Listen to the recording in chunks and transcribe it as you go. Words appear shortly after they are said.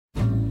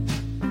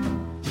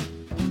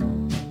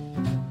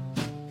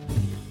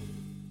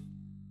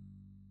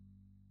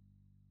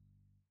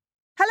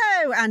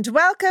Hello and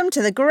welcome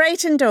to The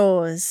Great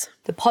Indoors,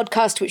 the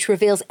podcast which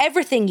reveals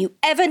everything you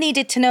ever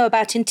needed to know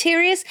about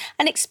interiors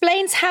and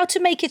explains how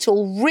to make it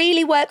all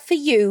really work for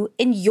you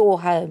in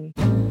your home.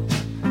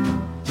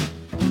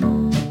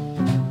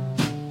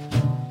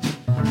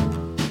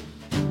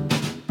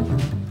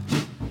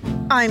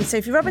 I'm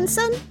Sophie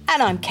Robinson.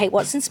 And I'm Kate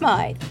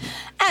Watson-Smythe.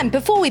 And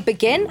before we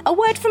begin, a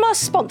word from our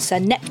sponsor,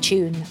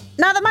 Neptune.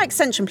 Now that my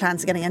extension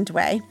plans are getting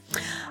underway,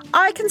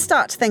 I can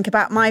start to think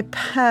about my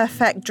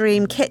perfect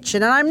dream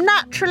kitchen, and I'm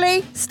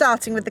naturally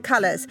starting with the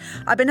colours.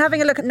 I've been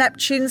having a look at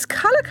Neptune's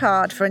colour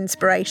card for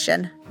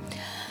inspiration.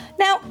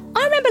 Now,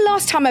 I remember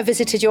last time I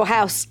visited your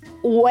house,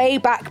 way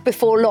back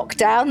before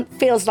lockdown,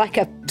 feels like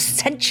a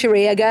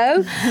century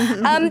ago,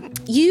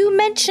 you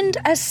mentioned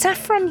a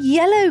saffron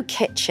yellow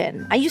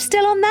kitchen. Are you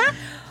still on that?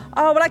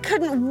 Oh, well, I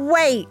couldn't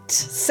wait.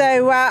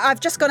 So I've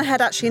just gone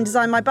ahead actually and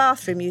designed my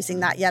bathroom using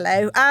that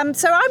yellow.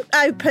 So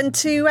I'm open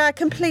to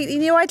completely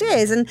new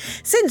ideas. And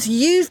since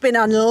you've been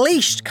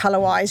unleashed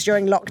colour-wise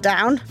during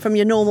lockdown from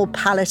your normal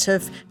palette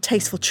of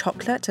tasteful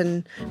chocolate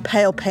and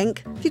pale pink,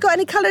 have you got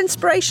any colour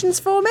inspirations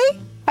for me?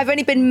 I've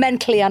only been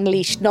mentally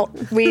unleashed, not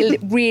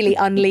really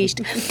unleashed.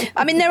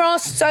 I mean, there are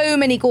so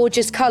many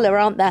gorgeous colour,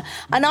 aren't there?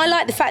 And I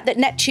like the fact that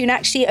Neptune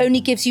actually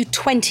only gives you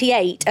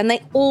 28 and they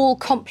all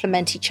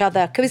complement each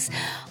other, because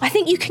I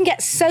think you can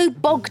get so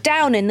bogged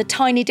down in the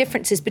tiny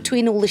differences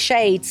between all the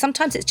shades.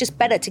 Sometimes it's just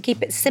better to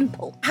keep it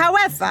simple.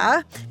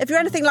 However, if you're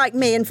anything like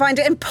me and find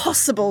it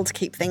impossible to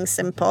keep things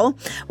simple,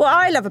 what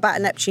I love about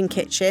a Neptune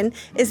kitchen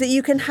is that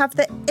you can have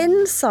the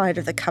inside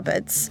of the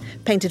cupboards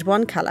painted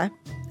one colour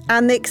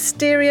and the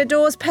exterior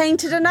doors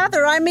painted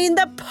another. I mean,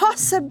 the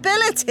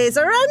possibilities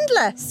are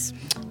endless.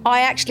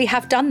 I actually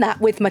have done that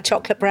with my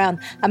chocolate brown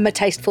and my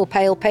tasteful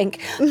pale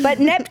pink. But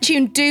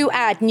Neptune do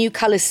add new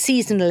colours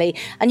seasonally,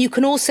 and you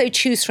can also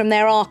choose from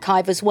their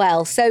archive as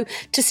well. So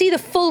to see the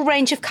full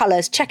range of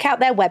colours, check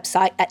out their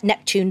website at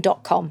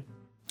neptune.com.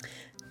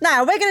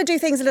 Now, we're going to do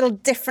things a little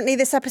differently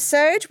this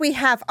episode. We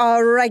have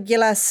our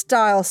regular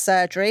style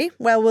surgery,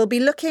 where we'll be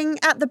looking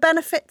at the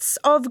benefits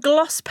of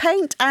gloss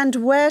paint and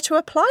where to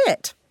apply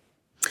it.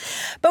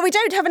 But we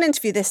don't have an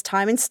interview this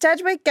time.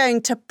 Instead, we're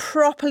going to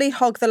properly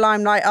hog the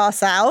limelight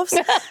ourselves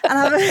and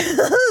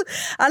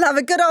have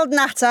a good old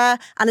natter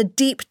and a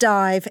deep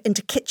dive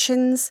into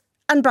kitchens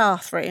and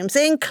bathrooms,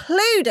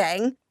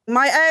 including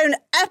my own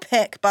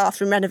epic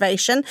bathroom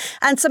renovation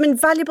and some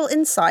invaluable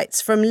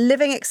insights from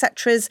Living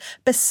Etc's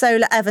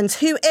Bisola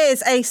Evans, who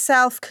is a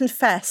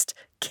self-confessed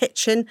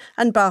kitchen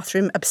and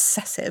bathroom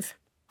obsessive.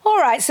 All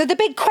right, so the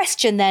big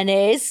question then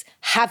is,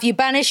 have you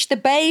banished the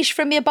beige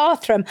from your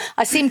bathroom?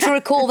 I seem to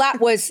recall that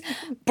was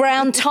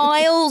brown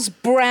tiles,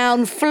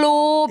 brown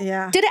floor.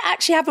 Yeah. Did it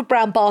actually have a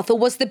brown bath, or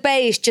was the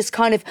beige just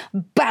kind of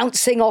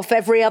bouncing off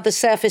every other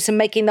surface and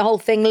making the whole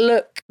thing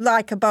look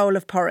like a bowl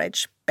of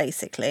porridge,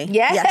 basically?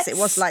 Yes, it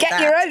was like Get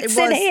that. Your oats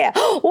in here.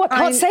 Oh, I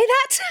can't say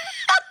that.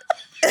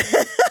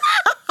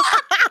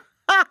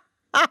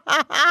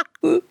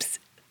 Oops.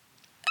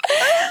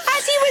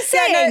 As you were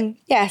saying,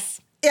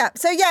 yes. Yeah,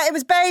 so it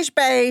was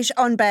beige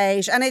on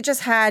beige, and it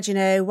just had,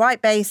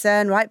 white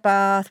basin, white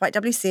bath, white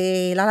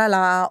WC,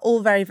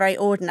 all very, very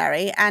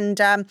ordinary. And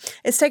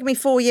it's taken me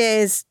 4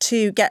 years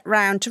to get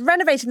round to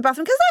renovating the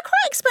bathroom, because they're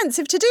quite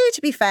expensive to do,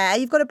 to be fair.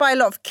 You've got to buy a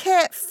lot of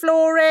kit,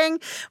 flooring.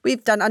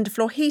 We've done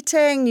underfloor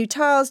heating, new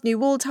tiles, new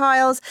wall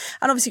tiles,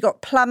 and obviously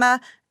got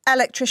plumber,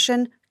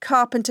 electrician,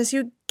 carpenters.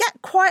 You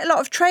get quite a lot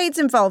of trades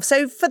involved.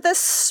 So for the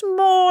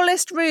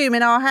smallest room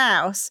in our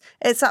house,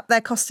 it's up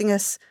there costing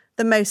us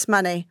the most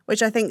money,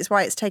 which I think is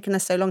why it's taken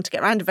us so long to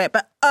get around of it.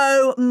 But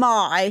oh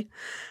my,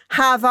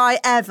 have I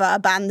ever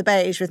banned the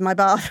beige with my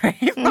bathroom?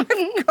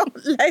 I've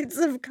got loads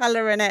of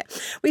colour in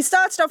it. We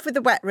started off with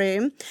the wet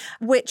room,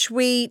 which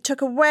we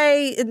took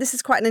away, and this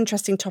is quite an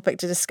interesting topic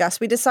to discuss.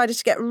 We decided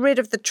to get rid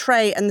of the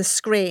tray and the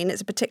screen.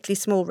 It's a particularly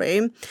small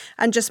room,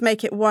 and just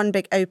make it one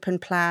big open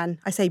plan.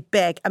 I say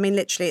big, I mean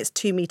literally it's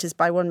 2 metres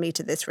by 1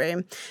 metre, this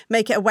room.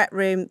 Make it a wet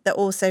room that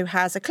also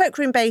has a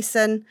cloakroom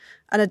basin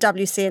and a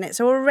WC in it.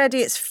 So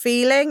already it's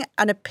feeling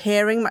and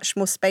appearing much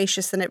more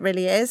spacious than it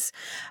really is.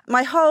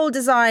 My whole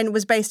design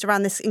was based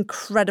around this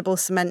incredible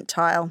cement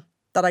tile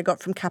that I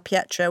got from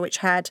Capietra, which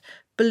had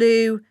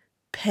blue,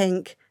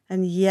 pink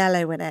and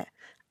yellow in it.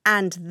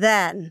 And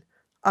then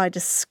I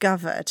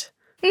discovered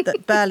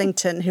that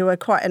Burlington, who are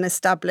quite an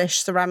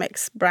established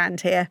ceramics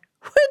brand here,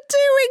 were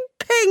doing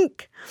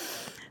pink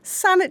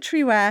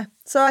sanitary ware.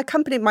 So I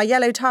accompanied my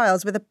yellow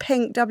tiles with a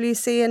pink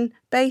WC and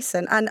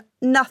basin, and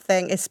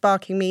nothing is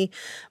sparking me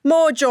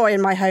more joy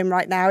in my home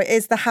right now. It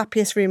is the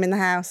happiest room in the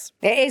house.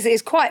 It is.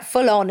 It's quite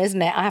full on,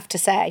 isn't it? I have to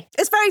say.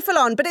 It's very full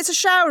on, but it's a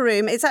shower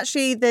room. It's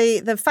actually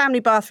the family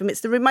bathroom. It's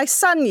the room my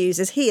son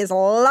uses. He is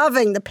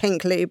loving the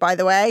pink loo, by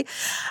the way.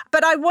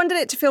 But I wanted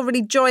it to feel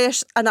really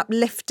joyous and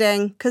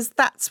uplifting, because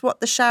that's what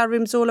the shower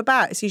room's all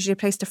about. It's usually a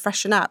place to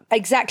freshen up.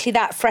 Exactly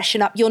that,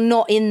 freshen up. You're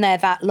not in there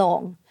that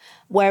long.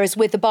 Whereas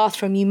with the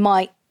bathroom, you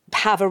might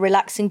have a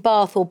relaxing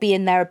bath or be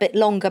in there a bit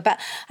longer. But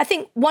I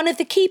think one of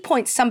the key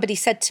points somebody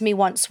said to me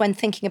once when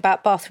thinking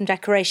about bathroom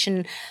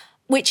decoration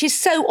which is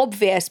so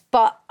obvious,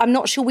 but I'm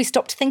not sure we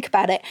stop to think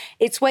about it.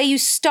 It's where you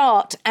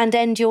start and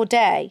end your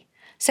day.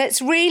 So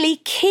it's really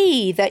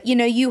key that,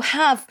 you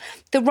have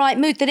the right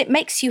mood, that it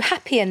makes you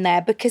happy in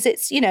there, because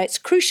it's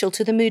crucial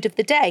to the mood of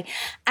the day.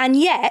 And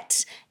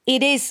yet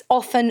it is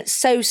often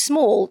so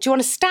small. Do you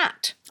want a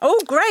stat? Oh,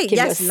 great. Give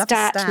Yes, you a love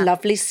stat, a stat.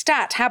 lovely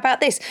stat. How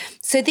about this?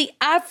 So the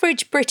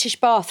average British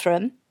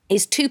bathroom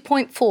is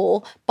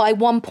 2.4 by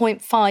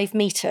 1.5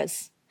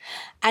 metres.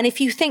 And if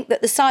you think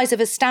that the size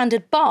of a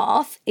standard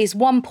bath is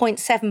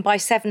 1.7 by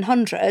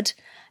 700,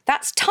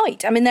 that's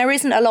tight. I mean, there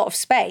isn't a lot of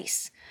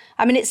space.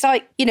 I mean, it's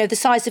like, the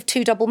size of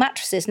 2 double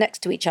mattresses next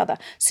to each other.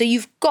 So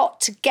you've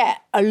got to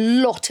get a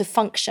lot of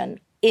function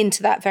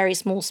into that very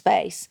small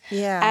space.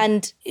 Yeah.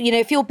 And,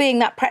 if you're being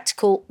that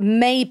practical,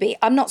 maybe,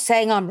 I'm not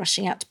saying I'm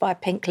rushing out to buy a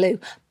pink loo,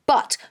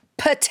 but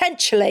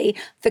potentially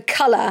the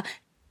colour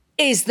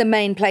is the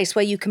main place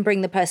where you can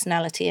bring the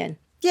personality in.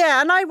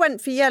 Yeah, and I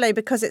went for yellow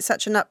because it's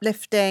such an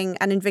uplifting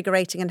and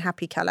invigorating and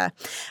happy colour.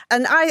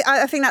 And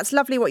I think that's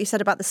lovely what you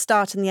said about the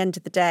start and the end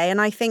of the day. And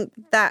I think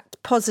that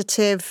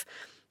positive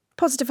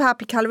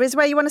happy colour is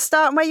where you want to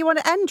start and where you want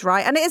to end,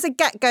 right? And it is a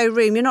get-go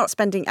room. You're not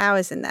spending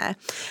hours in there.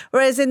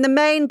 Whereas in the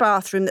main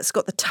bathroom that's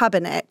got the tub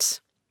in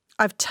it,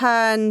 I've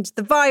turned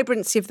the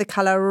vibrancy of the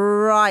colour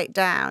right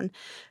down.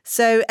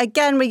 So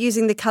again, we're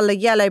using the colour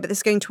yellow, but this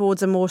is going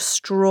towards a more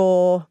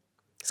straw.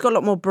 It's got a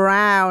lot more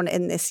brown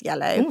in this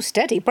yellow. Oh,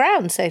 steady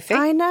brown, Sophie.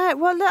 I know.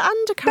 Well, the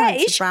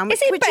undercurrents Beige? of brown.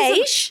 Is it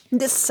beige?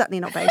 This is certainly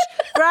not beige.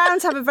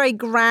 Browns have a very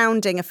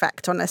grounding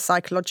effect on us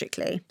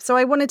psychologically. So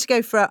I wanted to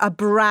go for a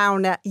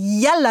browner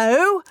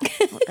yellow,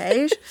 not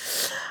beige.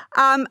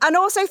 And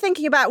also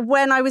thinking about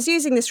when I was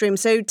using this room.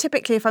 So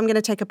typically if I'm going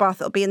to take a bath,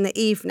 it'll be in the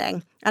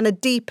evening. And a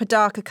deeper,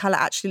 darker colour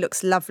actually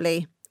looks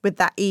lovely with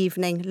that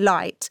evening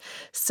light.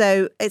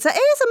 So it is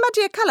a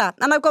muddier colour.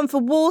 And I've gone for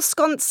wall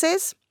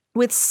sconces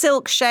with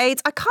silk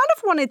shades. I kind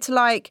of wanted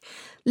to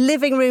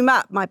living room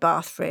up my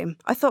bathroom.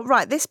 I thought,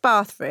 right, this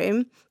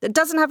bathroom that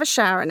doesn't have a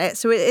shower in it,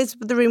 so it is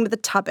the room with the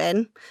tub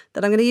in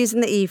that I'm going to use in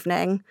the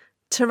evening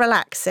to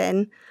relax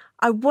in.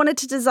 I wanted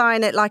to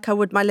design it like I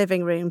would my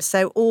living room,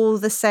 so all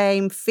the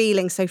same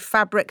feeling, so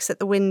fabrics at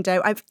the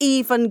window. I've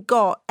even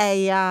got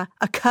a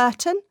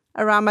curtain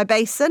around my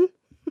basin.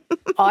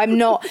 I'm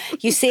not.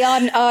 You see,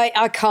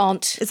 I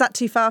can't. Is that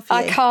too far for you?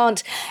 I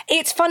can't.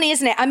 It's funny,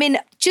 isn't it? I mean,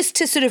 just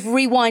to sort of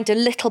rewind a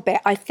little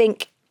bit, I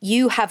think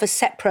you have a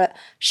separate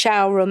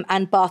shower room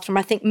and bathroom.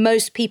 I think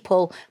most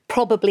people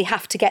probably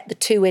have to get the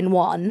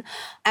 2-in-1.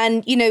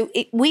 And,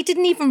 we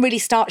didn't even really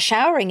start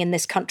showering in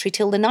this country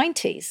till the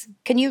 90s.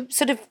 Can you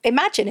sort of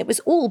imagine? It was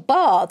all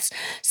baths.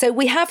 So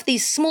we have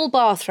these small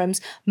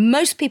bathrooms.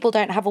 Most people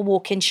don't have a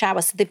walk-in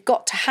shower, so they've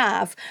got to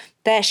have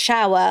their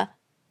shower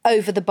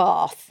over the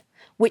bath,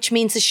 which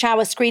means a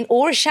shower screen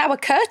or a shower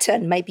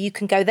curtain. Maybe you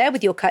can go there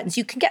with your curtains.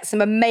 You can get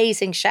some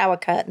amazing shower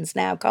curtains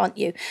now, can't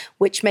you?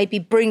 Which maybe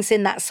brings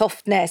in that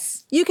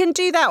softness. You can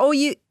do that, or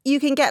you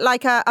can get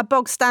a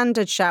bog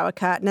standard shower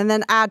curtain and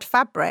then add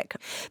fabric.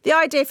 The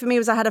idea for me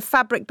was I had a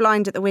fabric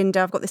blind at the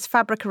window. I've got this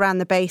fabric around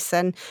the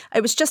basin.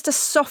 It was just to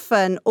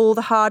soften all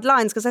the hard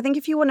lines, because I think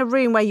if you want a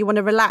room where you want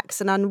to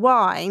relax and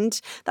unwind,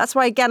 that's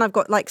why, again, I've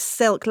got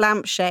silk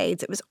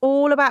lampshades. It was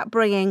all about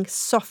bringing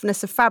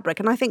softness of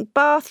fabric. And I think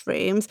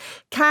bathrooms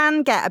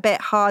can get a bit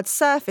hard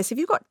surface. If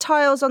you've got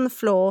tiles on the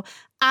floor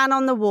and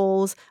on the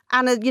walls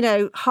and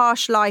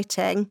harsh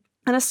lighting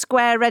and a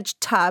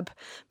square-edged tub,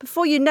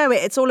 before you know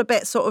it, it's all a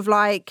bit sort of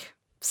like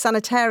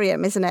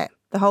sanitarium, isn't it?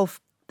 The whole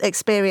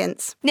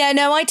experience. Yeah,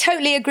 no, I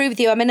totally agree with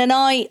you. I mean, and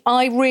I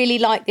really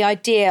like the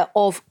idea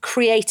of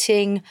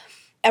creating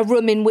a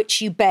room in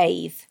which you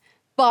bathe.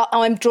 But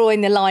I'm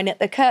drawing the line at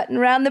the curtain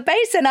around the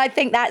basin. I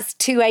think that's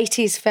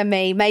 280s for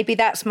me. Maybe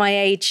that's my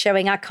age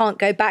showing. I can't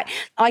go back.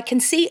 I can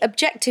see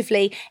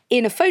objectively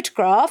in a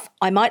photograph,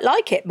 I might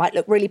like it, might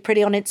look really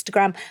pretty on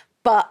Instagram,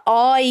 but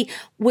I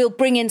will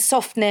bring in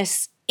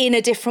softness in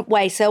a different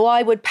way. So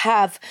I would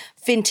have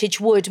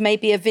vintage wood,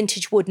 maybe a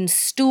vintage wooden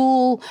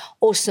stool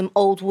or some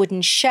old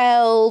wooden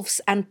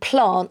shelves and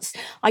plants.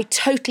 I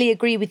totally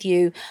agree with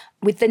you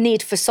with the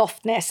need for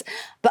softness,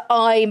 but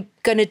I'm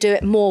going to do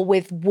it more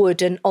with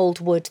wood and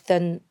old wood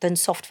than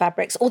soft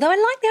fabrics. Although I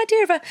like the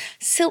idea of a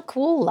silk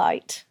wall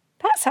light.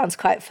 That sounds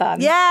quite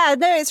fun. Yeah,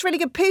 no, it's really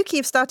good. Pookie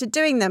have started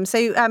doing them.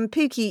 So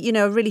Pookie,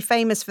 are really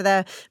famous for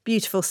their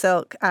beautiful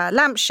silk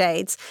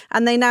lampshades,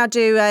 and they now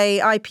do a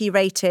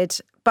IP-rated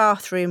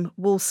bathroom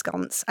wall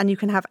sconce, and you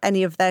can have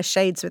any of their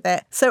shades with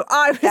it. So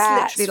I was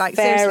literally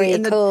seriously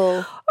in the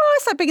cool. Oh,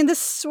 it's like being in the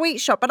sweet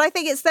shop. But I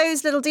think it's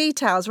those little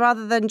details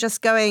rather than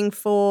just going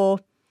for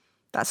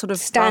that sort of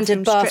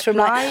standard bathroom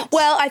light.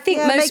 Well, I think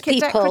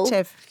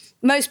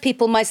most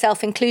people,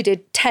 myself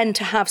included, tend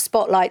to have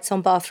spotlights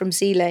on bathroom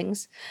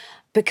ceilings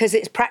because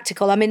it's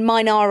practical. I mean,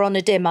 mine are on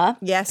a dimmer.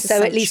 Yes,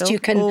 so at least you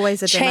can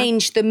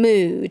change the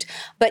mood.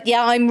 But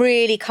yeah, I'm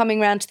really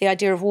coming around to the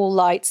idea of wall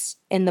lights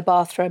in the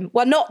bathroom.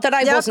 Well, not that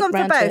I wasn't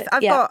I've gone for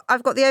both.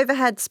 I've got the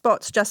overhead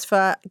spots just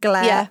for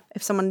glare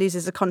if someone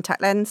loses a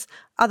contact lens.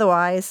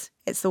 Otherwise,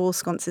 it's the wall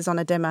sconces on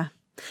a dimmer.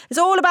 It's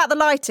all about the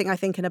lighting, I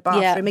think, in a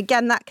bathroom. Yeah.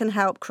 Again, that can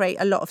help create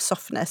a lot of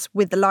softness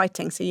with the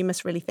lighting. So you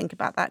must really think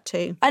about that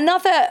too.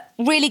 Another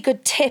really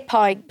good tip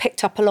I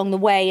picked up along the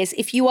way is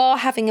if you are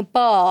having a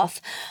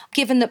bath,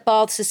 given that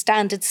baths are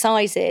standard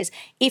sizes,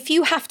 if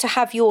you have to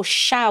have your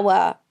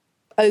shower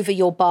over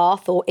your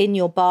bath or in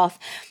your bath,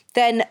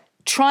 then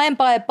try and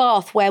buy a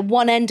bath where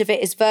one end of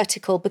it is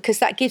vertical, because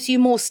that gives you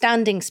more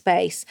standing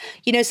space.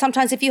 You know,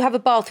 sometimes if you have a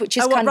bath which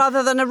is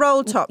rather than a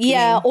roll top, you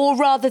mean? or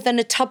rather than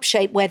a tub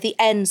shape where the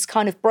ends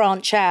kind of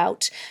branch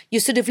out, you're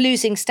sort of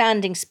losing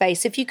standing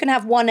space. If you can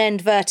have one end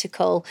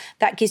vertical,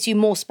 that gives you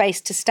more space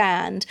to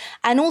stand.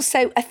 And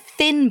also a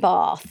thin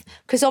bath,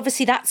 because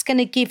obviously that's going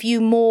to give you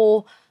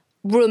more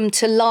room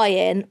to lie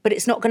in, but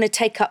it's not going to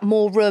take up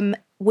more room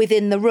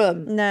within the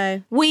room.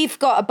 No. We've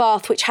got a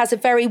bath which has a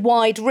very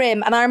wide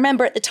rim, and I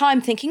remember at the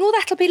time thinking, oh,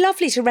 that'll be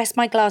lovely to rest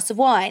my glass of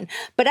wine.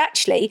 But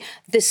actually,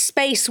 the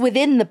space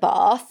within the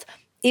bath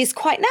is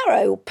quite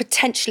narrow.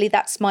 Potentially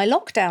that's my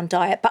lockdown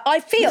diet, but I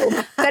feel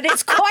that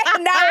it's quite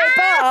a narrow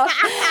bath.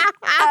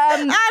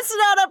 That's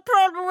not a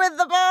problem with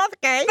the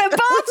bath, Kate. The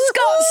bath's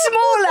got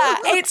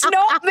smaller. It's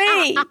not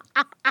me.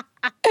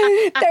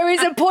 There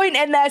is a point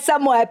in there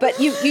somewhere, but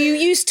you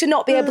used to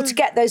not be able to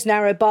get those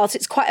narrow baths.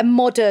 It's quite a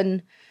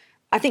modern,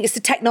 I think it's the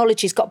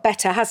technology's got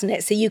better, hasn't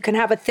it? So you can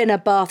have a thinner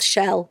bath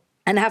shell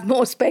and have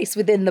more space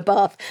within the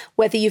bath,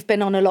 whether you've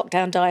been on a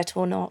lockdown diet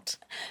or not.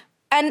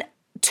 And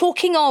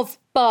talking of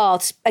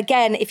baths,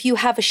 again, if you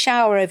have a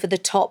shower over the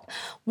top,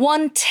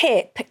 one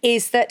tip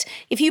is that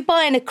if you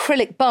buy an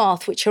acrylic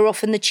bath, which are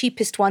often the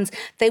cheapest ones,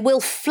 they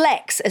will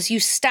flex as you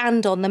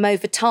stand on them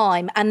over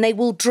time and they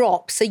will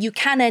drop. So you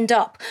can end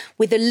up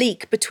with a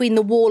leak between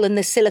the wall and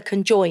the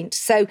silicone joint.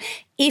 So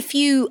if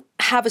you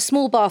have a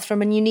small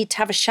bathroom and you need to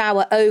have a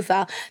shower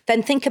over,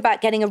 then think about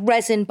getting a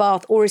resin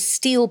bath or a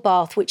steel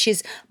bath, which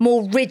is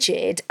more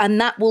rigid, and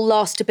that will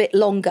last a bit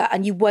longer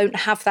and you won't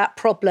have that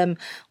problem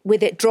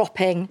with it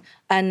dropping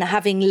and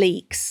having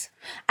leaks.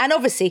 And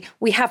obviously,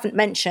 we haven't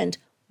mentioned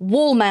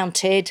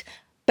wall-mounted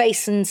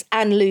basins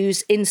and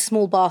loos in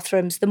small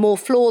bathrooms. The more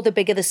floor, the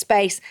bigger the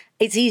space.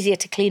 It's easier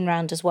to clean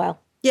round as well.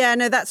 Yeah,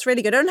 no, that's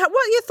really good. And what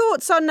are your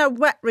thoughts on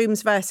wet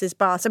rooms versus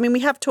baths? I mean, we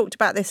have talked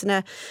about this in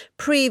a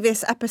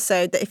previous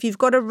episode, that if you've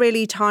got a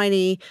really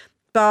tiny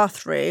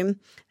bathroom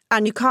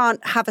and you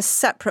can't have a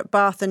separate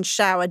bath and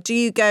shower, do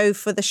you go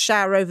for the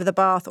shower over the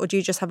bath, or do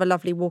you just have a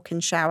lovely walk-in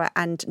shower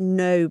and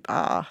no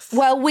bath?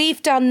 Well,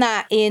 we've done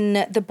that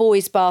in the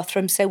boys'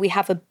 bathroom. So we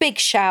have a big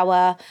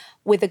shower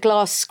with a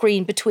glass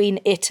screen between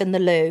it and the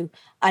loo.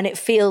 And it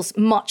feels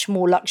much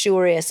more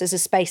luxurious as a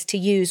space to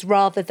use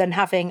rather than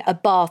having a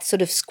bath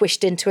sort of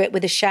squished into it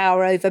with a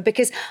shower over.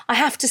 Because I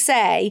have to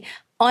say,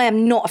 I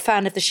am not a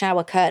fan of the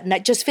shower curtain.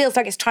 It just feels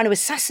like it's trying to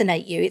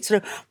assassinate you. It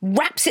sort of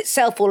wraps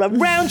itself all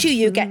around you.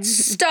 You get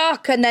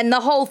stuck, and then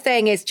the whole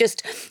thing is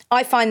just,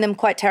 I find them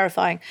quite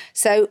terrifying.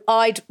 So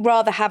I'd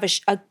rather have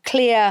a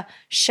clear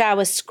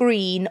shower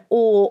screen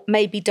or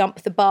maybe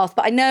dump the bath.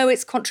 But I know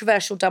it's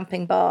controversial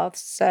dumping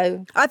baths.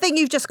 So I think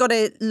you've just got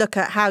to look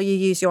at how you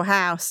use your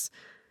house.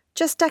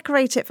 Just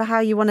decorate it for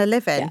how you want to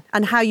live in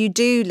and how you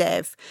do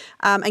live,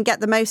 and get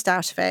the most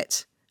out of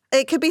it.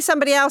 It could be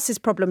somebody else's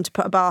problem to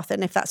put a bath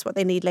in if that's what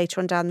they need later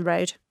on down the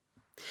road.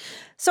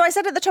 So I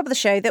said at the top of the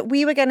show that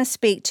we were going to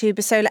speak to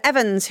Bisola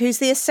Evans, who's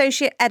the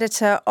associate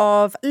editor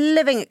of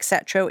Living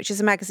Etc., which is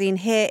a magazine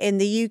here in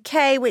the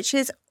UK, which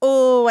is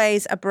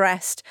always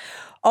abreast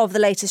of the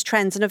latest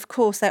trends. And of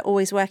course, they're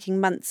always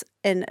working months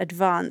in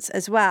advance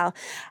as well.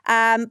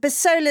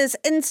 Bisola's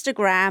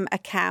Instagram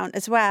account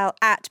as well,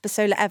 at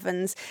Bisola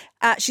Evans,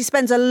 she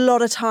spends a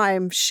lot of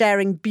time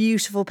sharing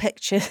beautiful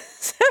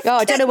pictures. Oh,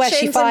 I don't know where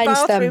she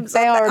finds them.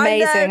 They are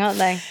amazing, aren't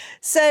they?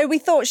 So we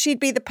thought she'd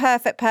be the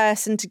perfect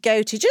person to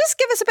go to. Just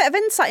give us a bit of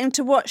insight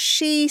into what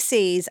she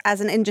sees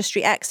as an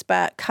industry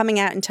expert coming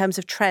out in terms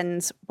of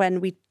trends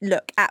when we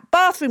look at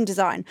bathroom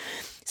design.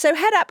 So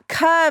head-up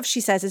curve,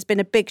 she says, has been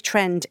a big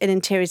trend in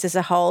interiors as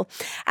a whole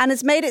and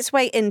has made its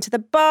way into the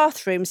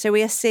bathroom. So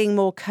we are seeing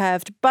more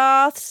curved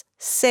baths,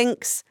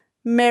 sinks,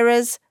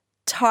 mirrors,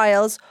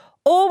 tiles,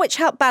 all which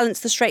help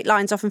balance the straight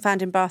lines often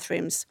found in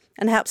bathrooms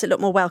and helps it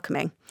look more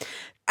welcoming.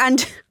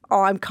 And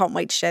I can't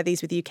wait to share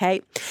these with you,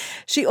 Kate.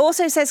 She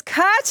also says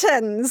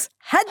curtains,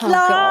 headline.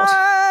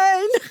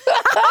 Oh,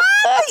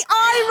 The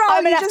eye roll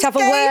I'm going to have to have a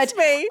word.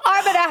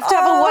 I'm going to have to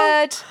have a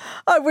word.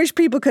 I wish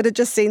people could have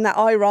just seen that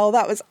eye roll.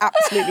 That was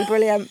absolutely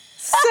brilliant.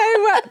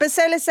 So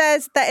Bisola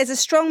says there is a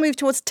strong move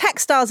towards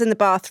textiles in the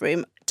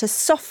bathroom to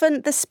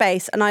soften the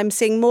space, and I'm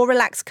seeing more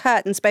relaxed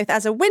curtains both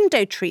as a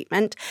window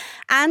treatment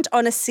and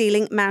on a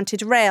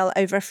ceiling-mounted rail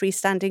over a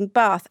freestanding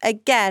bath.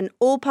 Again,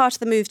 all part of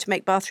the move to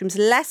make bathrooms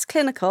less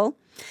clinical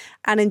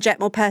and inject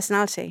more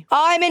personality.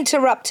 I'm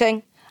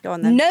interrupting. Go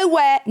on then.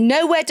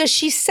 Nowhere does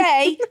she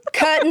say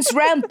curtains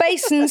round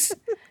basins.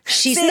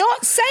 She's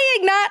not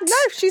saying that. No,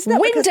 she's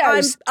not.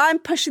 Windows. I'm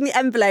pushing the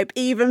envelope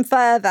even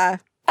further.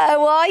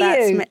 Oh, are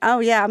you? Oh,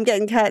 yeah, I'm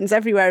getting curtains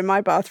everywhere in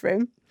my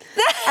bathroom.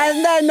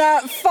 And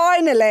then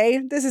finally,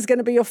 this is going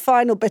to be your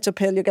final bitter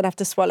pill you're going to have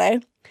to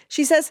swallow.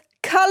 She says,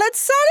 coloured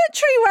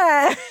sanitary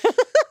wear.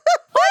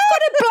 I've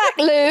got a black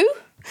Lou.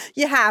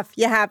 You have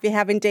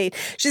indeed.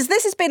 She says,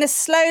 this has been a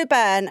slow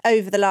burn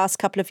over the last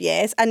couple of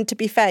years. And to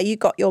be fair, you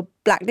got your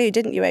black Lou,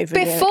 didn't you, over a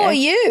year ago? Before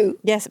you.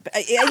 Yes,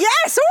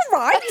 yes, all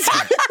right. It's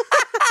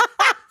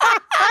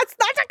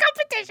not a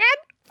competition.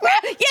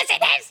 Yes,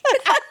 it is.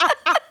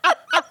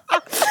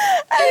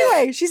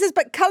 Anyway, she says,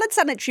 but coloured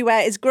sanitary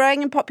wear is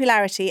growing in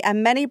popularity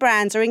and many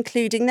brands are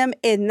including them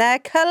in their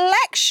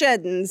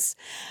collections.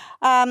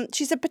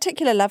 She's a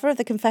particular lover of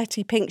the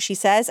confetti pink, she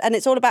says, and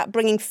it's all about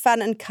bringing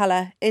fun and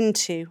colour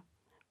into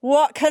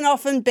what can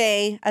often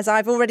be, as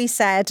I've already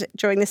said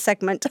during this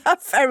segment, a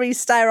very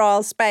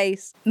sterile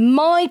space.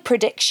 My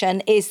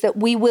prediction is that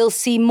we will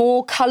see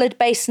more coloured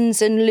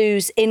basins and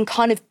loos in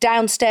kind of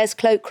downstairs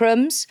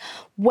cloakrooms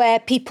where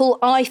people,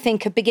 I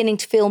think, are beginning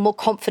to feel more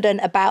confident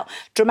about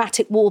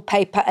dramatic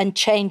wallpaper and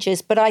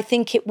changes. But I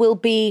think it will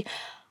be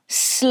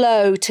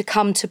slow to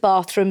come to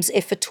bathrooms,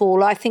 if at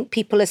all. I think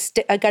people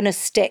are going to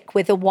stick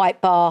with a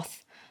white bath.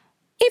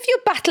 If you're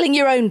battling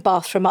your own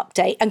bathroom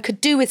update and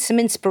could do with some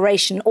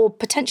inspiration or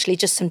potentially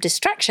just some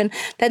distraction,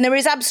 then there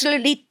is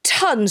absolutely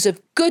tons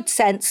of good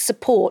sense,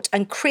 support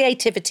and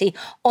creativity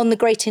on the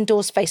Great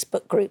Indoors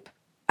Facebook group.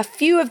 A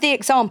few of the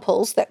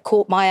examples that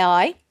caught my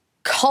eye.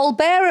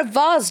 Kolbera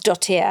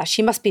Varsdottir,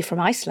 she must be from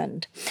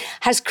Iceland,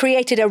 has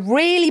created a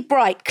really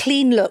bright,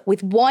 clean look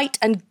with white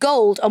and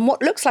gold on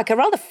what looks like a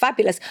rather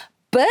fabulous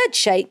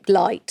bird-shaped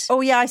light. Oh,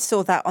 yeah, I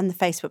saw that on the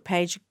Facebook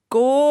page.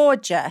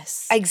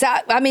 Gorgeous.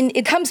 Exactly. I mean,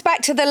 it comes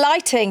back to the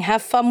lighting.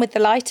 Have fun with the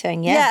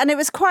lighting, yeah. Yeah, and it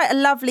was quite a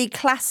lovely,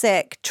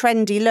 classic,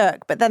 trendy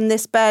look. But then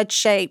this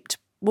bird-shaped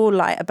wall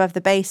light above the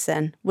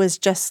basin was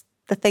just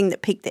the thing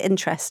that piqued the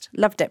interest.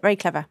 Loved it. Very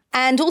clever.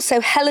 And also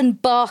Helen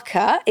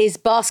Barker is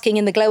basking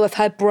in the glow of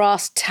her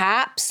brass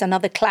taps,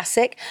 another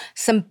classic,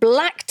 some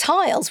black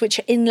tiles which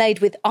are inlaid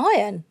with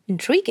iron,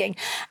 intriguing,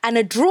 and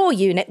a drawer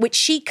unit which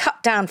she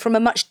cut down from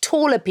a much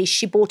taller piece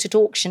she bought at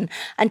auction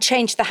and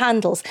changed the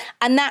handles.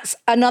 And that's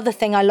another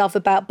thing I love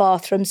about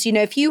bathrooms. You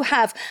know, if you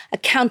have a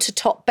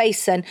countertop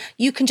basin,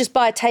 you can just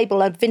buy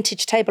a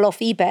vintage table off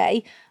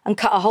eBay and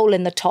cut a hole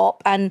in the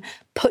top and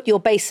put your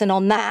basin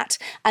on that.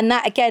 And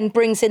that, again,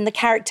 brings in the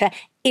character.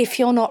 If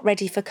you're not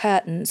ready for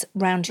curtains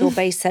round your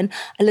basin,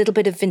 a little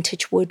bit of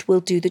vintage wood will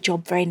do the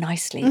job very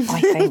nicely,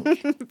 I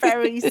think.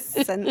 Very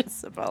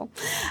sensible.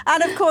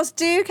 And, of course,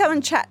 do come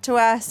and chat to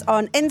us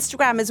on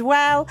Instagram as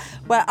well,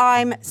 where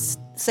I'm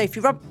Sophie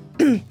Rob.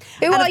 Who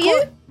are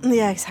you?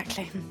 Yeah,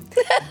 exactly.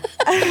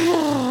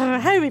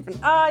 Who even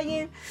are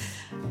you?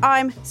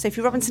 I'm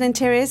Sophie Robinson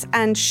Interiors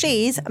and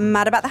she's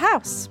mad about the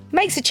house.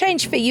 Makes a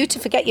change for you to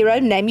forget your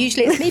own name.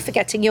 Usually it's me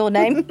forgetting your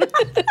name.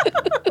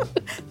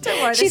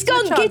 Don't worry. She's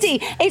gone giddy.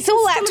 It's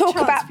all that talk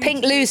about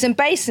pink loos and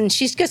basins.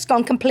 She's just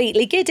gone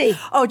completely giddy.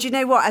 Oh, do you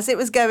know what? As it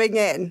was going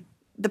in,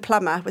 the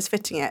plumber was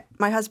fitting it.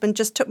 My husband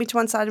just took me to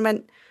one side and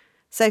went,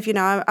 Sophie, you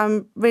know,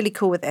 I'm really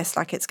cool with this.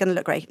 Like, it's going to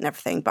look great and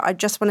everything. But I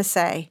just want to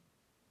say,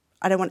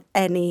 I don't want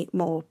any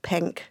more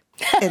pink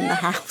in the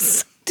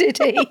house. Did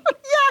he?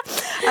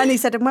 Yeah. And he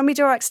said, and when we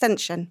do our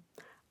extension,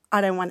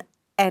 I don't want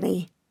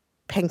any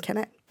pink in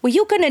it. Well,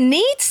 you're going to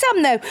need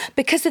some, though,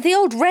 because of the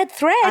old red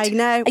thread. I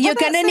know. You're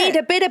going to need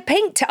a bit of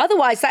pink.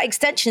 Otherwise, that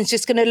extension's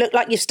just going to look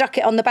like you've stuck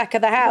it on the back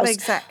of the house. Well,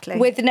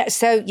 exactly.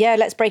 So, yeah,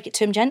 let's break it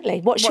to him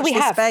gently. What should we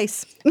have?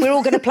 Space. We're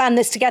all going to plan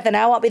this together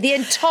now, aren't we? The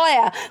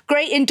entire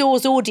Great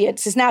Indoors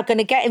audience is now going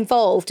to get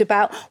involved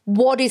about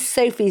what is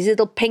Sophie's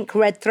little pink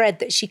red thread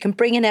that she can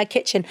bring in her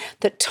kitchen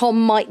that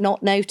Tom might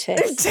not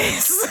notice. It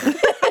is.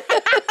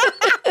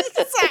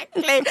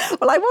 Exactly.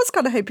 Well, I was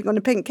kind of hoping on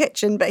a pink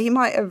kitchen, but he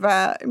might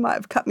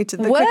have cut me to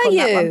the quick on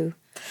that one.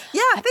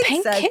 Yeah, I think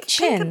pink so.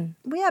 kitchen.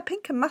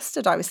 Pink and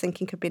mustard I was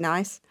thinking could be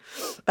nice.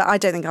 But I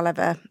don't think I'll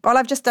ever... Well,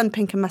 I've just done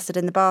pink and mustard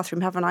in the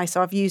bathroom, haven't I?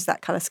 So I've used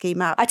that colour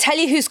scheme up. I tell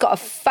you who's got a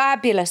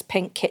fabulous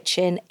pink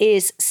kitchen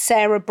is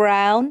Sarah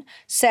Brown.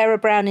 Sarah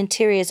Brown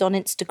Interiors on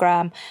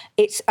Instagram.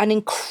 It's an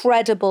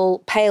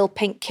incredible pale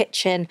pink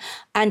kitchen.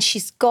 And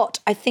she's got,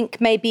 I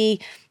think,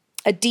 maybe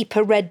a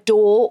deeper red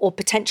door, or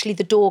potentially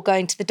the door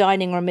going to the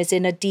dining room is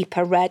in a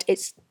deeper red.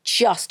 It's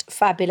just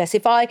fabulous.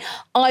 If I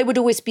would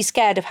always be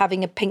scared of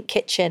having a pink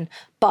kitchen,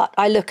 but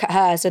I look at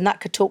hers and that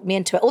could talk me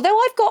into it. Although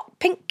I've got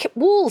pink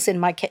walls in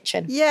my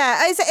kitchen.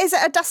 Yeah. Is it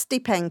a dusty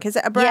pink? Is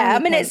it a browny Yeah, I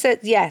mean, pink?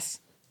 Yes.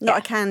 Not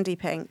a candy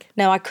pink.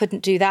 No, I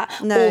couldn't do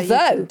that. No,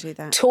 although, you couldn't do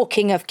that.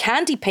 Talking of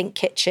candy pink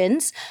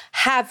kitchens,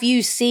 have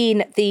you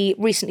seen the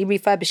recently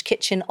refurbished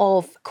kitchen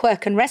of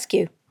Quirk and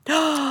Rescue?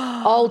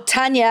 Old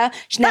Tanya.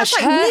 That's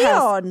like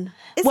neon,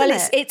 isn't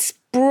it? It's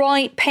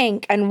bright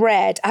pink and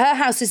red. Her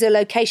house is a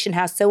location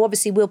house, so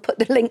obviously we'll put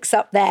the links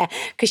up there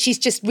because she's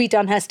just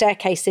redone her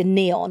staircase in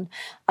neon,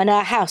 and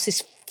her house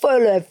is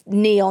full of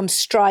neon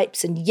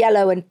stripes and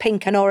yellow and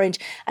pink and orange,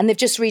 and they've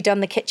just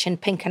redone the kitchen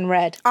pink and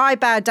red. I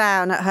bow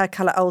down at her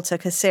colour altar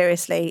because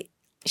seriously...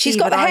 She's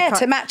got the hair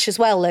to match as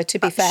well, though, to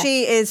be fair.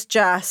 She is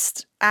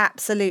just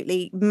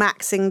absolutely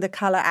maxing the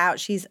colour out.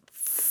 She's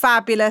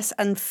fabulous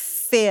and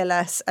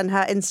fearless, and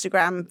her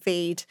Instagram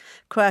feed,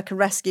 Quirk and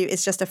Rescue,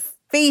 is just a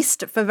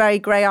feast for very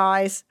grey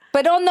eyes.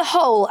 But on the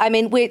whole, I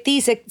mean,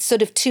 these are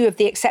sort of two of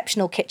the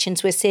exceptional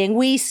kitchens we're seeing.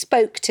 We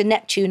spoke to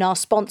Neptune, our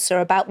sponsor,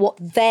 about what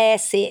they're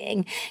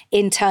seeing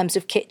in terms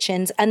of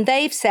kitchens. And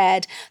they've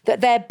said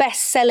that their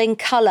best-selling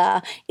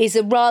colour is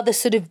a rather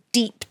sort of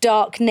deep,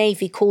 dark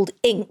navy called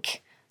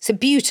Ink. It's a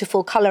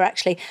beautiful colour,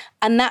 actually.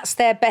 And that's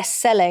their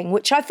best-selling,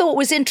 which I thought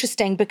was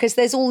interesting because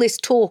there's all this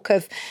talk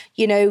of,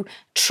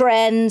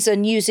 trends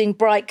and using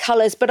bright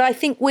colours. But I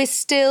think we're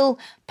still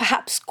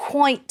perhaps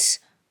quite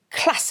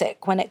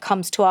classic when it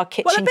comes to our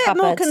kitchen cupboards. Well, a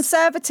bit more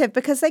conservative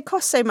because they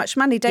cost so much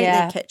money, don't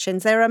they,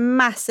 kitchens? They're a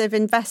massive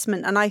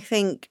investment, and I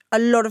think a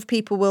lot of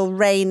people will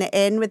rein it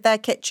in with their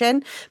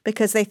kitchen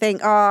because they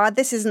think,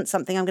 this isn't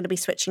something I'm going to be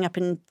switching up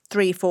in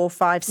 3, 4,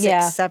 5,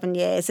 6, 7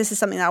 years. This is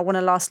something that I want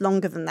to last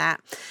longer than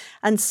that.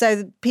 And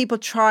so people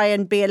try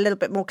and be a little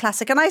bit more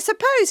classic. And I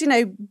suppose,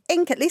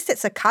 Ink, at least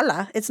it's a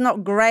colour. It's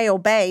not grey or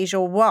beige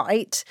or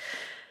white.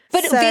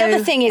 But the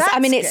other thing is,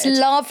 it's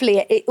lovely.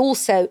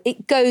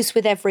 It goes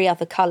with every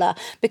other colour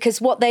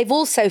because what they've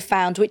also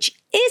found, which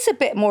is a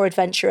bit more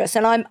adventurous,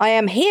 and I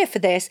am here for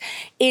this,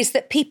 is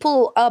that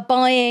people are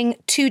buying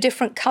 2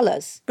 different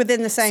colours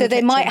within the same. So they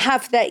kitchen. might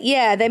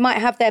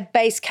have their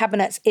base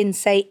cabinets in,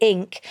 say,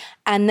 Ink,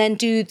 and then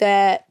do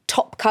their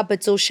top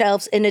cupboards or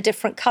shelves in a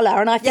different colour.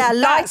 And I think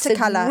that's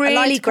a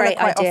really great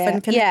idea.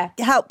 Often can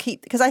help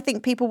keep, because I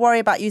think people worry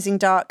about using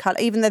dark colour,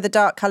 even though the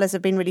dark colours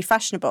have been really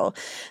fashionable.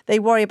 They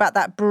worry about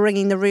that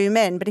bringing the room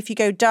in. But if you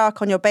go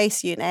dark on your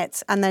base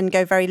units and then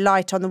go very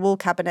light on the wall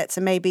cabinets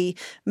and maybe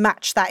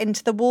match that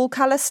into the wall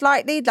colour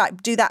slightly,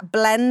 like do that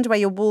blend where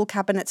your wall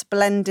cabinets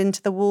blend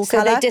into the wall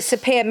colour. So they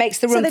disappear, makes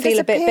the room feel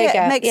a bit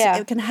bigger.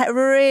 It can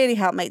really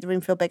help make the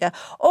room feel bigger.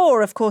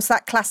 Or, of course,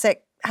 that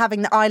classic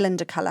having the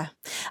Islander colour.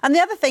 And the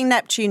other thing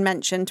Neptune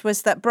mentioned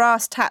was that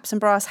brass taps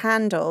and brass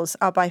handles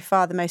are by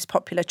far the most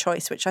popular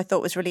choice, which I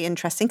thought was really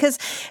interesting because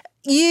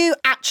you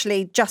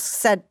actually just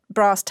said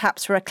brass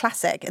taps were a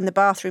classic in the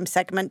bathroom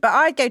segment, but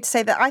I'd go to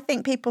say that I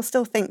think people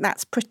still think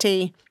that's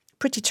pretty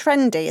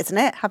trendy, isn't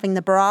it? Having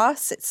the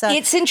brass. It's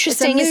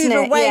interesting, isn't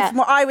it? Away from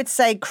what I would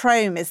say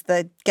chrome is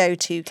the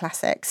go-to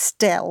classic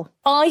still.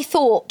 I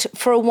thought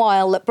for a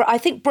while that I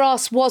think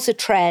brass was a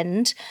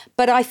trend,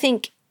 but I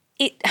think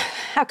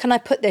how can I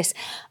put this?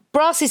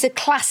 Brass is a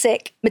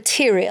classic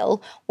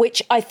material,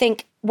 which I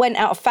think went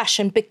out of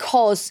fashion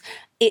because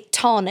it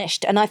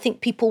tarnished, and I think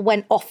people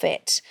went off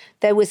it.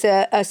 There was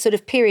a sort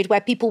of period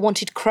where people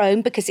wanted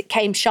chrome because it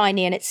came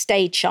shiny and it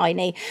stayed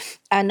shiny.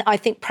 And I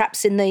think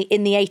perhaps in the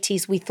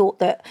 80s we thought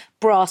that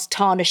brass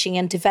tarnishing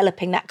and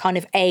developing that kind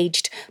of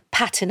aged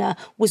patina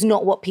was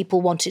not what people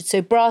wanted.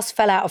 So brass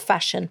fell out of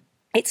fashion.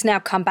 It's now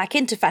come back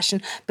into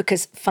fashion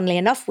because, funnily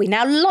enough, we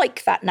now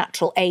like that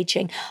natural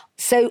aging.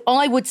 So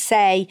I would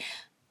say,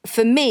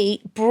 for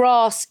me,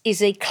 brass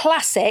is a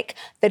classic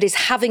that is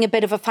having a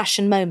bit of a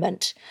fashion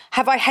moment.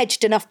 Have I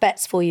hedged enough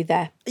bets for you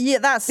there? Yeah,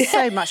 that's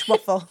so much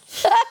waffle.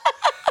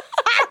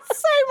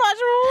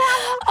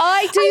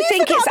 I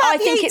think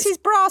it's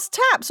 80s brass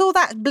taps, all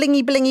that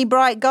blingy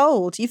bright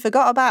gold. You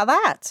forgot about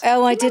that.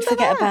 Oh, I did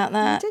forget about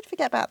that. You did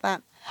forget about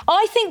that.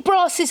 I think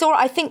brass is all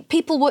right. I think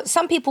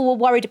some people were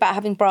worried about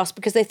having brass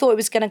because they thought it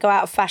was going to go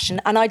out of fashion,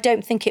 and I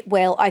don't think it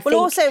will. Well,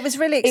 also it was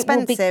really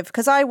expensive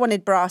because I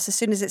wanted brass as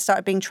soon as it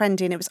started being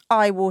trendy, and it was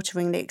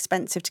eye-wateringly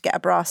expensive to get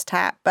a brass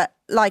tap. But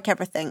like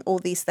everything, all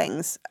these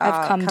things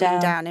are coming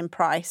down in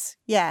price.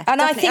 Yeah, and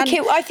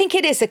definitely. I think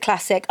it is a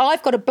classic.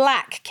 I've got a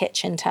black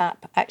kitchen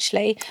tap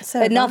actually. So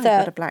I've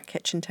got a black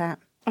kitchen tap.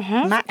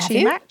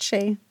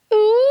 Matchy.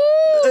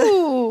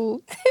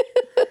 Ooh.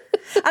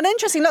 And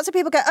interesting, lots of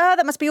people go,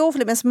 that must be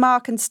awful. It must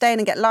mark and stain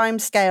and get lime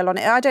scale on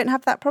it. I don't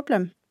have that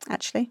problem,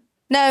 actually.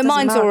 No,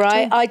 mine's all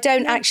right. I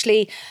don't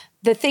actually.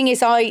 The thing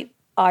is, I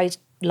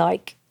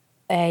like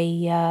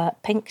a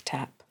pink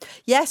tap.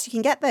 Yes, you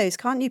can get those,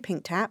 can't you,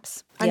 pink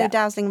taps? I know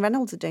Dazzling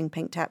Reynolds are doing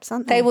pink taps,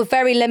 aren't they? They were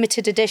very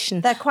limited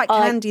edition. They're quite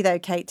candy though,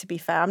 Kate, to be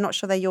fair. I'm not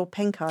sure they're your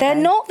pink, are they? They're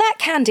not that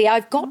candy.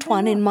 I've got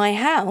one in my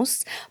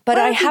house, but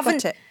I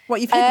haven't. Got it?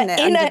 What, you've hidden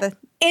it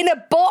in a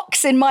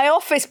box in my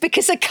office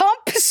because I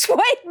can't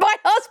persuade my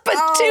husband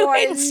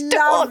to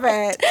install it.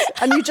 I love it.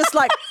 And you just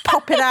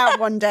pop it out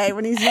one day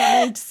when he's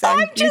not noticing.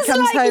 I'm just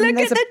look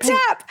at the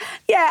tap.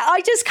 Yeah,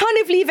 I just kind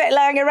of leave it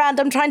laying around.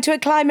 I'm trying to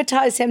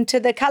acclimatise him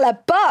to the colour.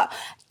 But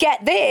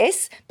get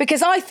this,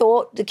 because I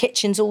thought the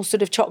kitchen's all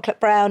sort of chocolate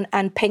brown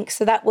and pink,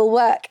 so that will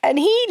work. And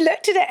he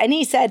looked at it and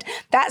he said,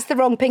 that's the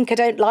wrong pink, I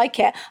don't like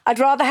it. I'd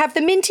rather have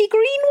the minty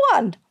green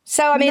one.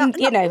 So, I mean,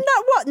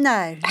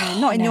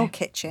 not in your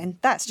kitchen.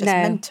 That's just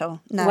mental.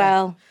 No.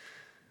 Well,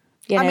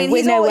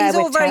 he's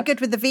all very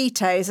good with the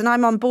vetoes, and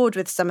I'm on board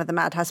with some of the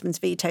Mad Husband's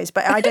vetoes,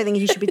 but I don't think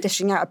he should be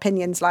dishing out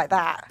opinions like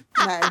that.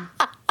 No.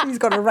 He's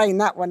got to rein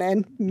that one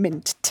in.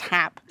 Mint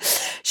tap.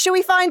 Shall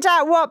we find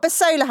out what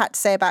Basola had to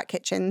say about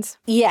kitchens?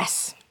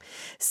 Yes.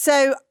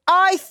 So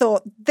I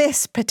thought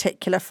this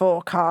particular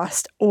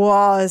forecast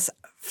was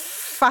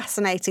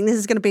fascinating. This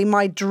is going to be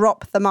my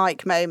drop the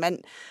mic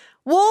moment.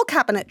 Wall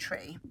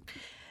cabinetry.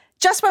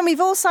 Just when we've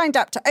all signed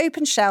up to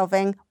open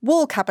shelving,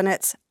 wall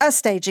cabinets are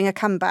staging a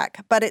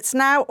comeback. But it's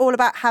now all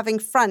about having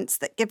fronts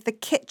that give the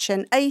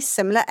kitchen a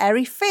similar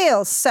airy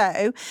feel.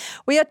 So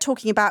we are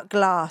talking about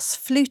glass,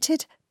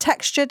 fluted,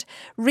 textured,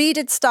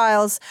 reeded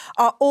styles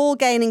are all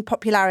gaining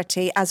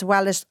popularity, as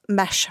well as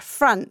mesh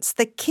fronts.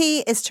 The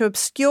key is to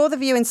obscure the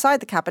view inside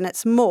the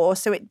cabinets more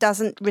so it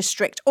doesn't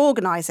restrict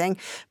organising,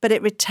 but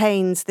it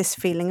retains this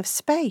feeling of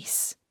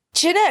space.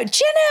 Do you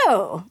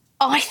know?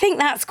 I think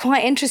that's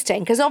quite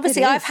interesting because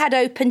obviously I've had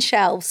open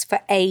shelves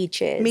for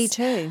ages. Me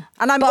too.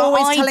 And I'm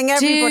always telling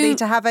everybody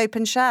to have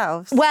open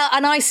shelves. Well,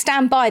 and I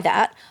stand by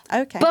that.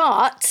 Okay.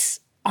 But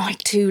I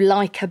do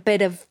like a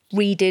bit of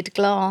reeded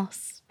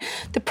glass.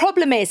 The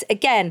problem is,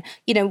 again,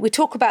 we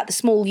talk about the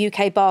small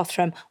UK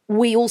bathroom.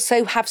 We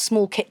also have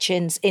small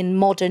kitchens in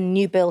modern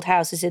new build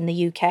houses in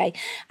the UK.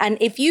 And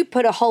if you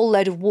put a whole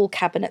load of wall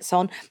cabinets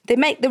on, they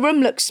make the room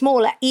look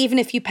smaller, even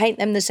if you paint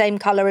them the same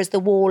colour as the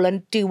wall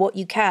and do what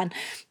you can.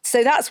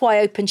 So that's why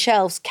open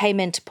shelves came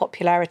into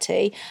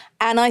popularity.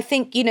 And I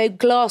think,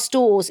 glass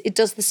doors, it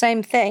does the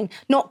same thing.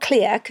 Not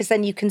clear, because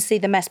then you can see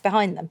the mess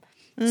behind them.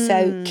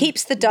 So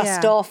keeps the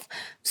dust off,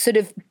 sort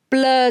of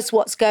blurs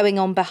what's going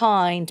on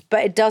behind,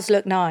 but it does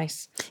look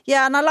nice.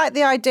 Yeah, and I like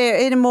the idea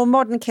in a more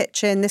modern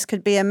kitchen, this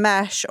could be a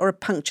mesh or a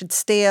punctured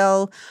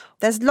steel.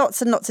 There's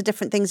lots and lots of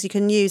different things you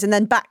can use and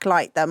then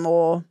backlight them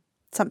or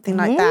something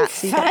like that.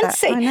 So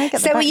fancy.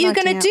 So are you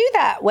going to do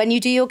that when you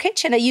do your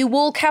kitchen? Are you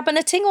wall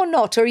cabineting or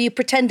not? Or are you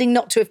pretending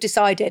not to have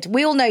decided?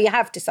 We all know you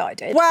have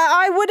decided. Well,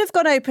 I would have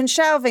gone open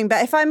shelving,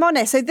 but if I'm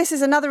honest, so this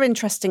is another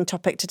interesting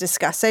topic to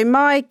discuss. So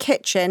my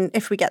kitchen,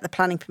 if we get the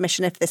planning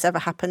permission, if this ever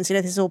happens,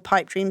 this is all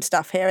pipe dream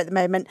stuff here at the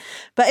moment.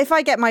 But if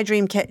I get my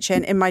dream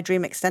kitchen in my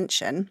dream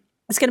extension,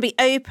 it's going to be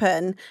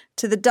open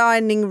to the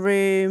dining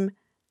room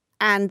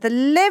and the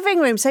living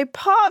room. So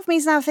part of me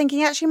is now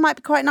thinking actually it might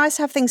be quite nice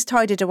to have things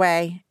tidied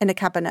away in a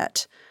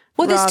cabinet.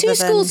 Well, there's two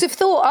schools of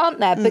thought, aren't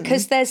there?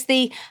 Because there's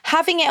the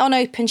having it on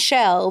open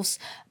shelves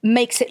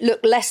makes it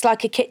look less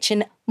like a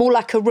kitchen, more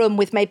like a room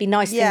with maybe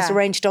nice things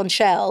arranged on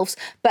shelves.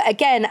 But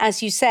again,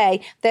 as you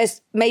say,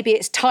 maybe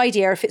it's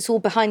tidier if it's all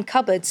behind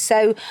cupboards.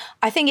 So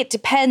I think it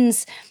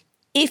depends.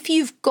 If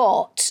you've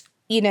got,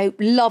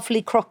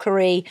 lovely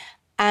crockery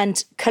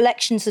and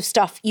collections of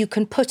stuff you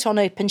can put on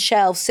open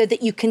shelves so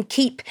that you can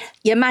keep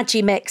your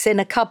Magimix in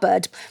a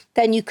cupboard,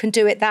 then you can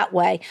do it that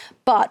way.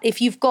 But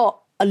if you've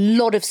got a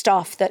lot of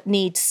stuff that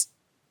needs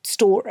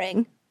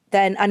storing,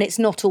 and it's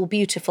not all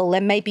beautiful,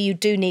 then maybe you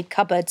do need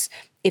cupboards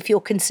if you're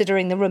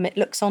considering the room it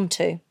looks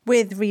onto.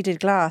 With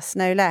reeded glass,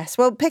 no less.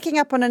 Well, picking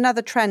up on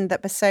another trend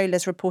that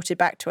Basola's reported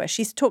back to us,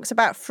 she talks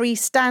about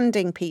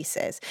freestanding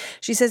pieces.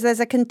 She says there's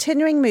a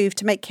continuing move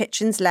to make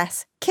kitchens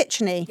less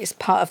kitcheny. It's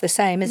part of the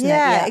same, isn't it?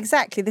 Yeah,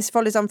 exactly. This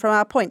follows on from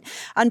our point.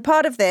 And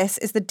part of this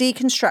is the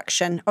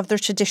deconstruction of the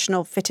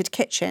traditional fitted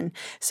kitchen.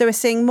 So we're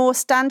seeing more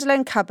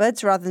standalone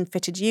cupboards rather than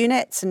fitted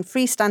units and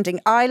freestanding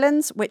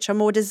islands, which are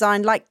more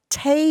designed like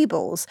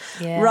tables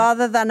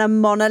rather than a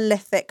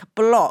monolithic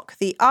block.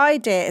 The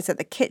idea is that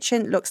the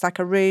kitchen looks like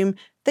a room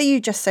that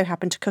you just so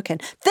happen to cook in.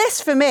 This,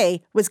 for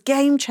me, was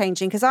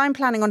game-changing because I'm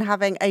planning on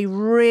having a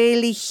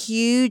really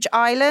huge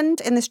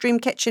island in this dream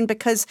kitchen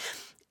because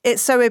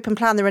it's so open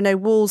plan, there are no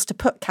walls to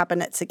put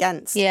cabinets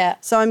against. Yeah.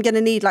 So I'm going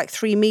to need like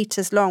 3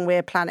 meters long,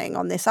 we're planning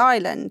on this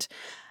island.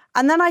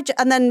 And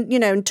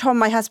then Tom,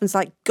 my husband's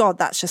like, God,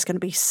 that's just going to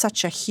be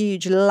such a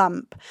huge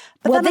lump.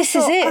 But well, this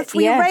is it. If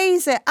we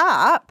raise it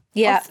up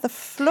off the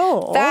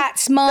floor,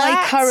 that's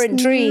my current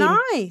dream.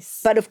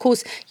 Nice. But of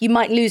course, you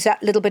might lose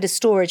that little bit of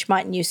storage,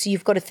 mightn't you? So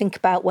you've got to think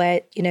about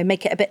where,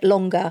 make it a bit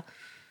longer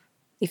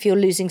if you're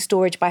losing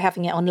storage by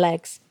having it on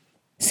legs.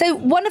 So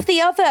one of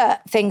the other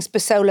things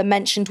Basola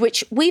mentioned,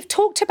 which we've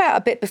talked about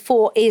a bit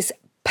before, is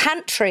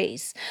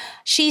pantries.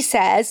 She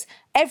says,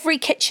 every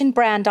kitchen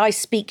brand I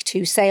speak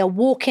to say a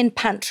walk-in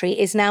pantry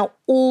is now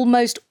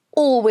almost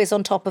always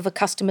on top of a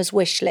customer's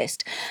wish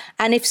list.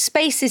 And if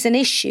space is an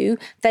issue,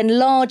 then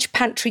large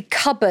pantry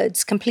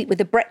cupboards, complete with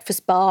a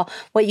breakfast bar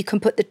where you can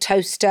put the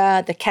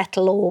toaster, the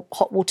kettle, or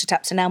hot water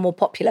taps are now more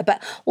popular,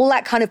 but all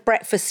that kind of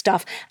breakfast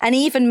stuff. And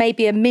even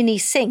maybe a mini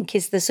sink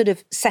is the sort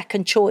of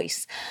second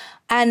choice.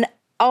 And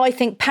I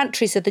think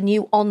pantries are the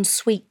new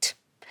ensuite.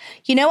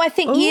 I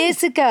think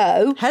years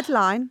ago...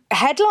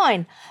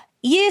 Headline.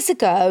 Years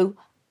ago,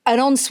 an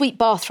ensuite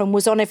bathroom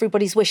was on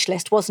everybody's wish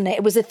list, wasn't it?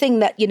 It was a thing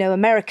that,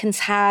 Americans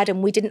had,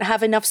 and we didn't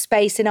have enough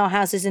space in our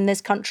houses in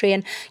this country.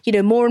 And,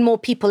 more and more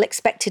people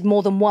expected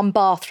more than one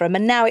bathroom.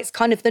 And now it's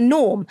kind of the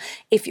norm.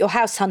 If you're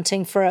house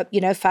hunting for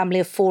a, family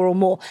of 4 or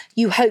more,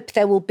 you hope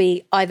there will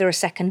be either a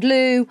second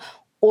loo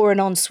or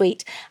an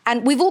ensuite.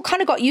 And we've all kind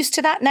of got used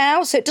to that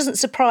now, so it doesn't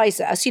surprise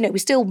us. We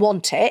still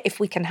want it if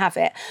we can have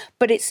it,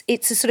 but it's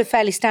a sort of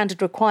fairly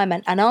standard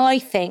requirement. And I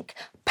think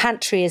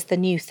pantry is the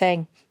new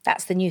thing.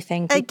 That's the new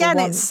thing. People Again,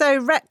 want. it's so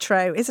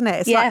retro, isn't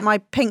it? It's Yeah. like my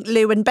pink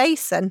loo and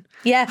basin.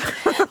 Yeah.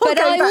 But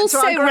I also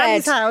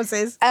read,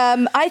 houses.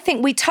 I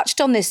think we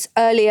touched on this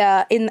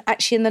earlier in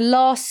the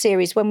last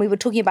series when we were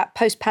talking about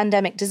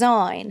post-pandemic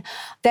design.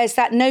 There's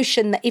that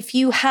notion that if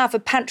you have a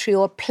pantry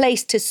or a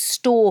place to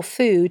store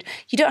food,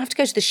 you don't have to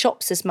go to the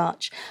shops as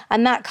much.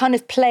 And that kind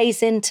of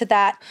plays into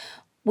that.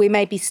 We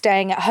may be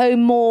staying at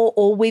home more,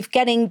 or we're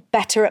getting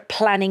better at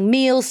planning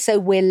meals, so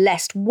we're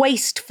less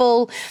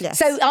wasteful. Yes.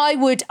 So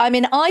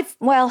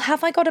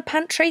have I got a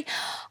pantry?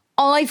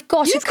 I've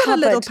got You've a cupboard. got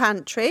a little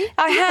pantry.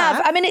 I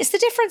have. I mean, it's the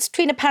difference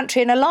between a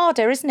pantry and a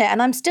larder, isn't it?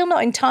 And I'm still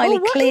not entirely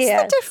clear.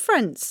 What is the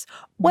difference?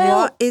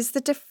 Well, what is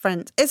the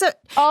difference? Is it?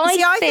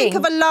 I think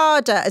of a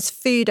larder as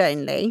food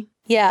only.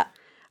 Yeah.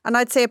 And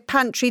I'd say a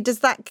pantry, does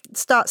that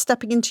start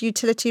stepping into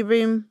utility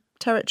room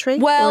territory?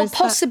 Well,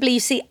 possibly.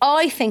 You see,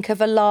 I think of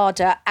a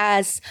larder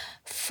as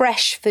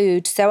fresh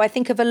food. So I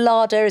think of a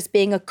larder as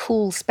being a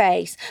cool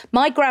space.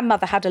 My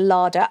grandmother had a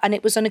larder and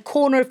it was on a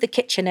corner of the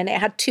kitchen and it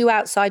had 2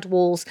 outside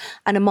walls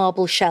and a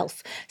marble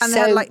shelf. And they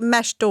had like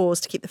mesh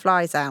doors to keep the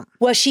flies out.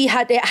 Well,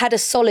 it had a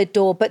solid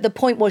door, but the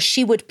point was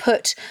she would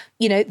put,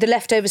 the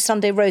leftover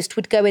Sunday roast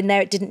would go in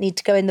there. It didn't need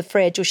to go in the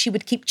fridge, or she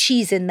would keep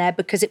cheese in there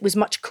because it was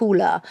much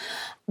cooler.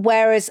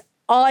 Whereas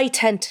I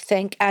tend to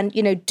think, and,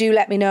 do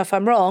let me know if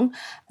I'm wrong,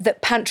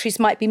 that pantries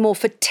might be more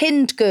for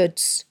tinned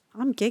goods.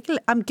 I'm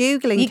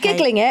Googling. You're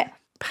giggling it?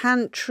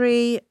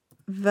 Pantry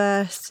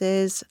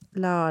versus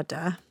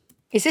larder.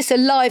 Is this a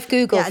live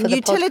Google for and the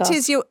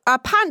utilities, podcast? a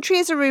pantry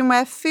is a room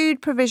where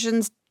food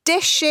provisions,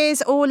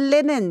 dishes or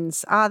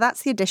linens,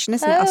 that's the addition,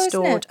 isn't it, are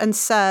stored and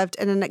served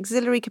in an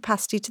auxiliary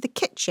capacity to the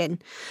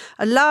kitchen.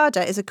 A larder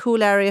is a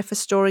cool area for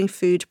storing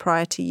food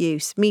prior to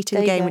use. Meat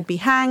and game would be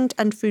hanged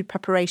and food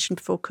preparation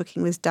before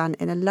cooking was done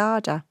in a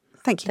larder.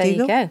 Thank you,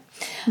 Google. There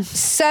you go.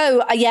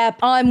 So,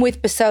 I'm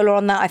with Basola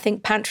on that. I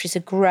think pantries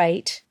are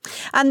great.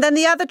 And then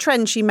the other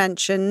trend she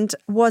mentioned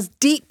was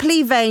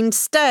deeply veined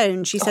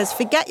stone. She says,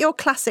 forget your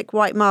classic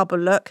white marble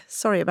look.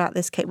 Sorry about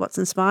this, Kate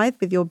Watson-Smythe,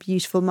 with your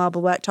beautiful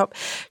marble worktop.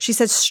 She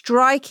says,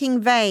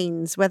 striking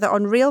veins, whether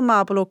on real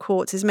marble or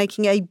quartz, is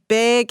making a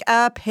big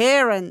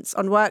appearance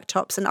on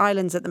worktops and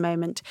islands at the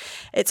moment.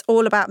 It's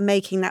all about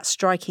making that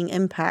striking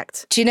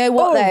impact. Do you know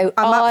what, though?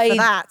 I'm up for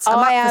that.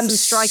 I am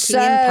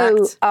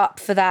so up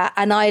for that.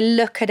 And I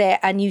look at it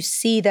and you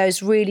see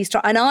those really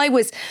strong. And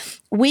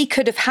we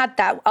could have had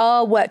that.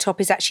 Our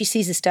worktop is actually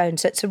Caesar stone,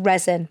 so it's a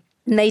resin.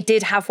 And they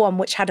did have one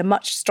which had a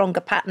much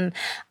stronger pattern.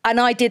 And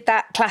I did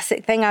that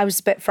classic thing. I was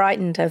a bit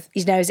frightened of,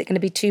 is it going to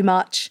be too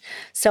much?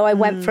 So I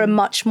went for a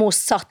much more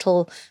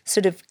subtle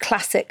sort of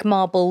classic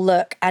marble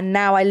look. And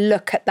now I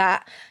look at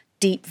that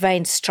deep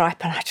veined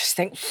stripe and I just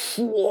think,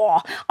 whoa,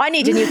 I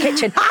need a new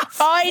kitchen.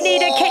 I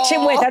need a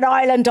kitchen with an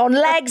island on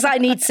legs. I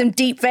need some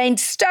deep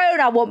veined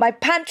stone. I want my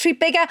pantry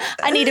bigger.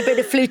 I need a bit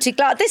of fluted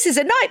glass. This is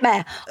a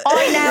nightmare.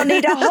 I now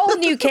need a whole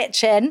new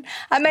kitchen,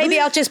 and maybe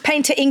I'll just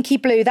paint it inky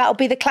blue. That'll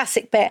be the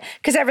classic bit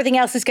because everything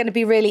else is going to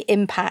be really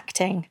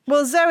impacting.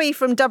 Well, Zoe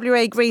from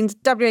WA Green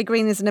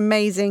is an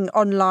amazing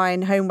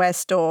online homeware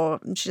store.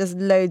 She does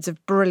loads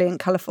of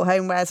brilliant, colourful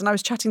homewares. And I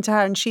was chatting to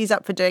her and she's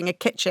up for doing a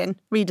kitchen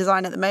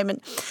redesign at the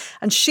moment.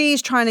 And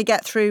she's trying to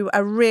get through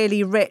a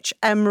really rich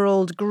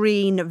emerald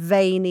green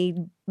veiny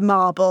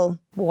marble.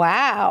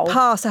 Wow.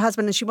 Past her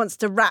husband, and she wants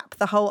to wrap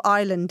the whole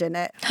island in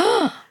it.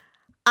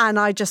 And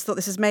I just thought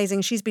this was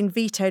amazing. She's been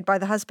vetoed by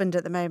the husband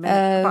at the moment.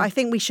 But I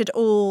think we should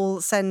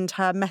all send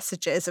her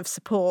messages of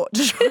support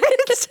to try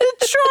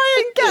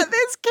and get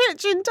this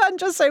kitchen done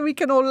just so we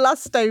can all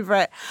lust over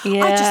it.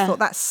 Yeah. I just thought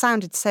that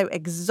sounded so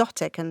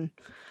exotic and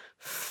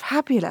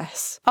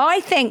fabulous.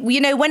 I think,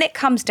 when it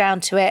comes down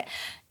to it,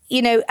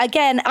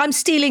 again, I'm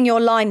stealing your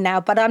line now,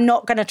 but I'm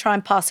not going to try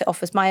and pass it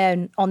off as my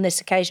own on this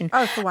occasion.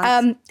 Oh, for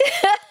once.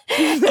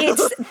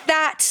 It's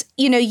that,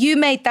 you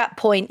made that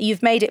point,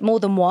 you've made it more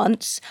than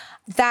once,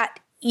 that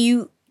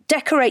you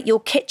decorate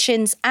your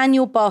kitchens and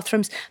your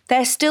bathrooms.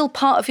 They're still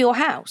part of your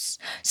house.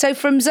 So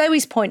from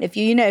Zoe's point of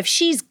view, if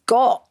she's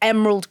got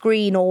emerald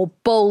green or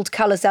bold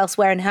colours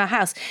elsewhere in her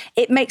house,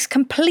 it makes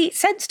complete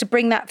sense to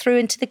bring that through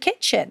into the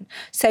kitchen.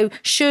 So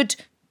should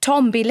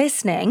Tom be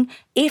listening,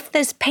 if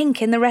there's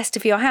pink in the rest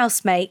of your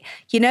house, mate,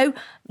 you're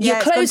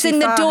closing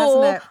the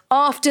door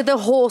after the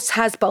horse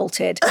has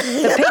bolted.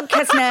 The pink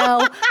has now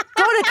got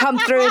to come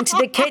through into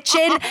the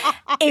kitchen.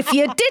 If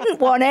you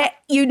didn't want it,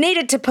 you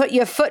needed to put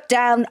your foot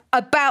down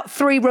about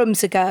 3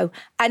 rooms ago.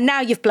 And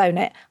now you've blown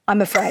it,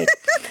 I'm afraid.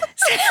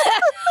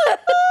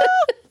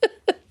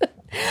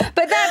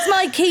 But that's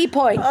my key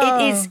point.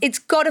 It's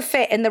got to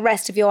fit in the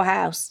rest of your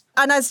house.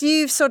 And as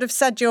you've sort of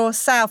said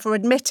yourself or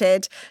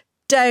admitted,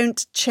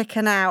 don't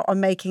chicken out on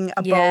making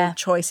a bold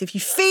choice. If you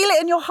feel it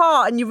in your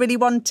heart and you really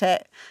want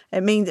it,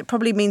 it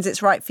probably means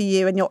it's right for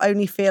you, and you'll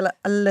only feel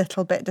a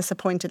little bit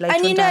disappointed later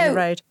on down the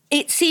road.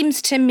 It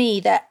seems to me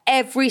that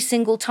every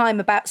single time,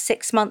 about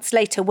 6 months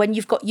later, when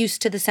you've got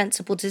used to the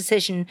sensible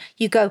decision,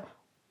 you go,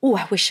 oh,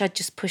 I wish I'd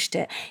just pushed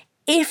it.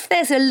 If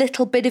there's a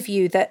little bit of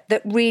you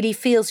that really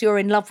feels you're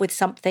in love with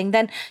something,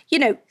 then,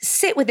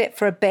 sit with it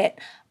for a bit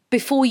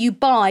before you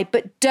buy,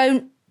 but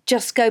don't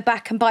just go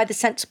back and buy the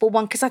sensible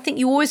one? Because I think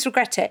you always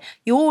regret it.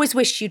 You always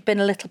wish you'd been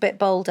a little bit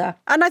bolder.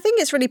 And I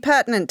think it's really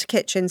pertinent to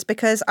kitchens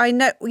because I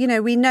know,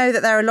 we know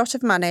that there are a lot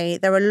of money,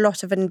 there are a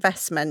lot of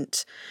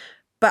investment.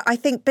 But I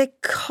think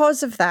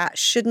because of that,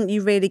 shouldn't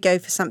you really go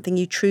for something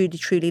you truly,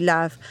 truly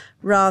love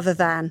rather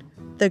than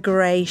the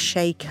grey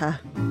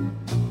shaker?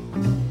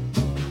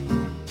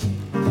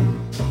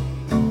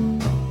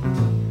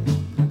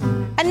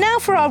 And now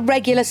for our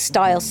regular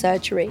style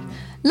surgery.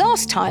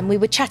 Last time we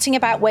were chatting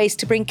about ways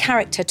to bring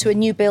character to a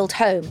new build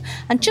home.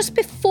 And just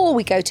before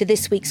we go to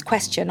this week's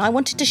question, I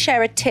wanted to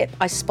share a tip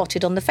I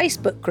spotted on the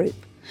Facebook group.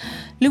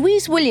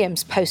 Louise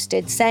Williams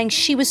posted saying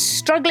she was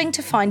struggling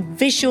to find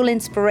visual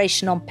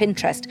inspiration on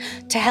Pinterest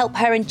to help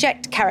her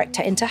inject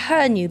character into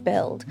her new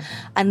build.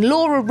 And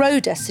Laura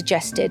Roda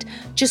suggested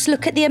just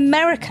look at the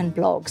American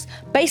blogs.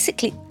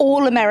 Basically,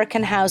 all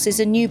American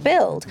houses are new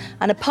build,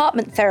 and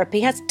Apartment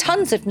Therapy has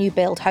tons of new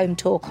build home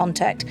tour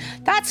content.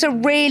 That's a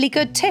really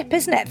good tip,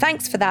 isn't it?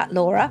 Thanks for that,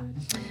 Laura.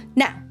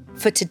 Now,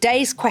 for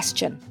today's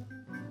question.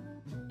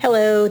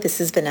 Hello,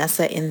 this is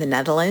Vanessa in the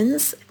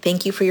Netherlands.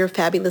 Thank you for your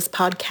fabulous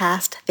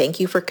podcast. Thank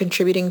you for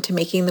contributing to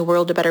making the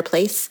world a better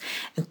place.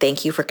 And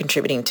thank you for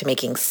contributing to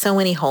making so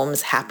many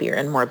homes happier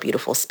and more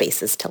beautiful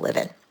spaces to live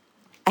in.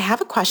 I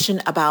have a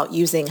question about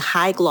using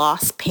high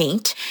gloss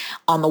paint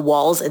on the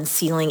walls and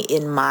ceiling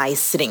in my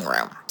sitting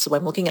room. So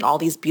I'm looking at all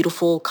these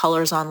beautiful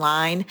colors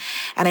online,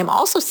 and I'm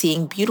also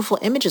seeing beautiful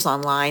images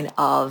online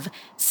of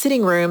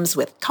sitting rooms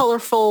with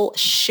colorful,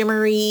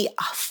 shimmery,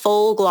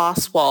 full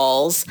gloss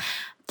walls,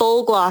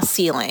 full gloss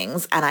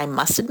ceilings, and I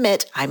must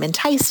admit, I'm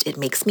enticed. It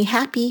makes me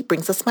happy,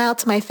 brings a smile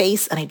to my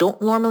face, and I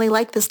don't normally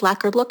like this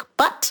lacquered look,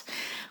 but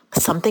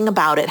something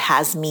about it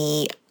has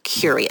me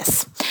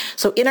curious.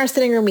 So in our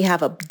sitting room, we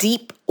have a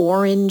deep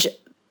orange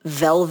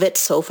velvet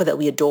sofa that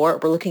we adore.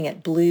 We're looking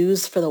at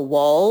blues for the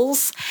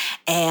walls,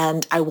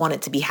 and I want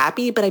it to be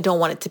happy, but I don't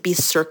want it to be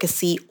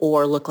circusy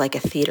or look like a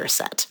theater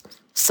set.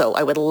 So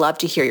I would love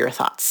to hear your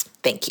thoughts.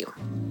 Thank you.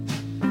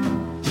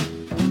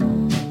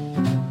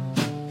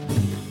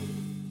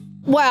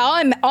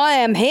 Well, I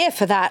am here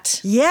for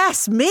that.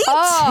 Yes, me too.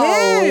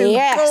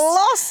 Yes.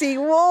 Glossy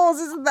walls,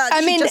 isn't that?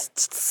 I mean,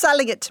 just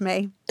selling it to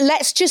me.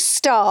 Let's just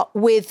start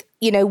with,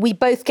 we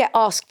both get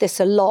asked this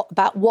a lot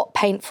about what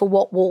paint for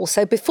what wall.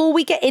 So before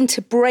we get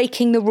into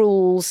breaking the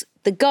rules,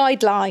 the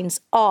guidelines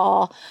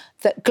are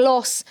that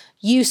gloss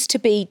used to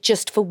be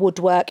just for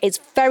woodwork. It's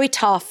very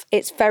tough,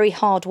 it's very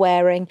hard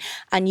wearing,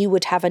 and you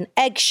would have an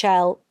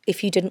eggshell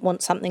if you didn't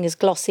want something as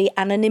glossy,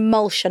 and an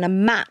emulsion, a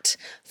matte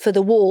for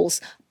the walls.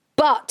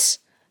 But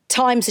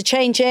times are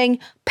changing,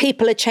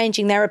 people are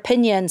changing their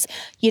opinions.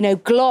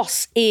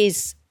 Gloss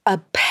is a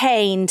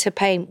pain to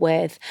paint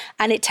with,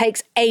 and it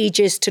takes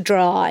ages to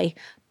dry,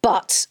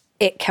 but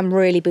it can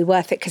really be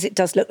worth it because it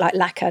does look like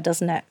lacquer,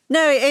 doesn't it?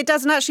 No, it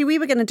doesn't actually. We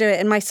were going to do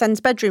it in my son's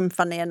bedroom,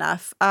 funnily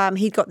enough.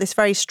 He'd got this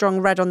very strong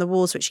red on the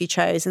walls, which he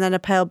chose, and then a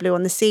pale blue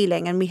on the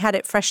ceiling. And we had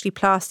it freshly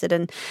plastered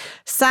and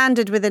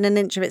sanded within an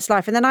inch of its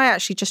life. And then I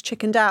actually just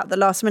chickened out at the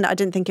last minute. I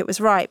didn't think it was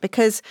right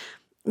because...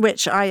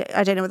 which I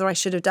don't know whether I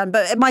should have done.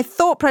 But my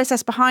thought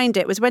process behind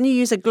it was when you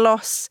use a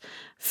gloss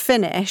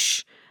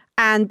finish,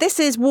 and this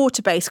is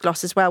water-based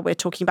gloss as well we're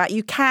talking about,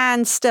 you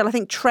can still, I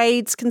think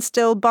trades can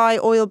still buy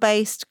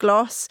oil-based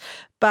gloss,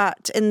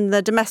 but in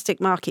the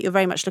domestic market, you're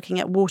very much looking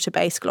at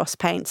water-based gloss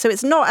paint. So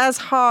it's not as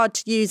hard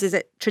to use as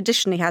it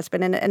traditionally has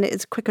been, and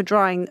it's quicker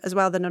drying as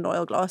well than an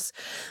oil gloss.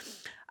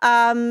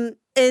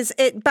 Is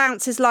it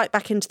bounces light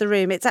back into the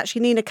room. It's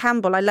actually Nina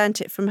Campbell, I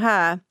learnt it from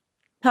her.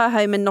 Her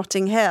home in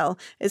Notting Hill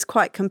is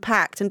quite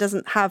compact and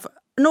doesn't have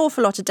an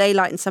awful lot of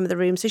daylight in some of the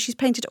rooms. So she's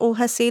painted all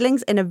her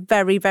ceilings in a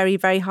very, very,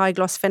 very high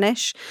gloss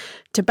finish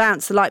to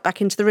bounce the light back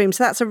into the room.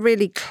 So that's a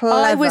really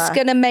clever I was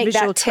going to make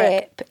that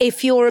tip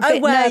if you're a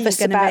bit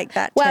nervous about make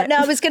that well, tip? no,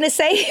 I was going to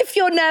say if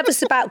you're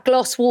nervous about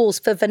gloss walls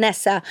for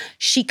Vanessa,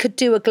 she could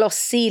do a gloss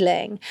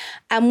ceiling.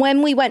 And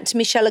when we went to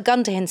Michelle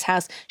Gunderhin's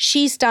house,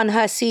 she's done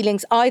her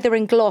ceilings either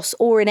in gloss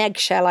or in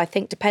eggshell, I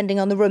think, depending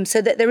on the room,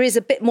 so that there is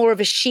a bit more of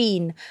a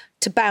sheen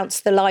to bounce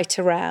the light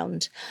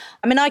around.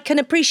 I mean, I can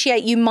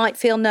appreciate you might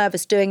feel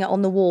nervous doing it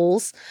on the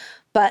walls,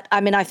 but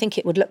I mean, I think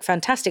it would look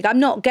fantastic. I'm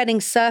not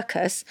getting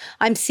circus.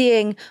 I'm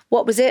seeing,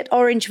 what was it?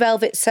 Orange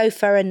velvet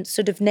sofa and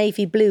sort of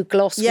navy blue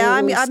gloss walls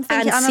I'm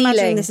ceiling.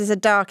 imagining this is a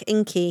dark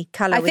inky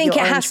colour. I think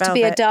it has to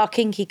be a dark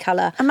inky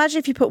colour. Imagine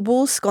if you put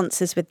wall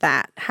sconces with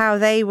that, how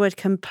they would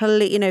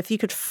completely, if you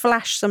could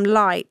flash some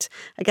light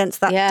against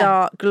that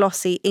dark,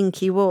 glossy,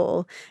 inky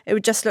wall, it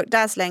would just look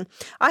dazzling.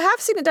 I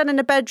have seen it done in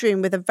a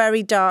bedroom with a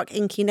very dark,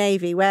 inky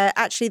navy, where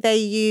actually they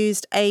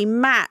used a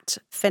matte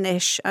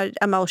finish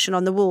emulsion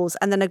on the walls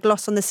and then a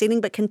gloss on the ceiling,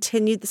 but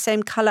continued the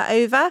same colour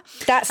over.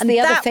 That's the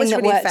other thing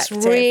that works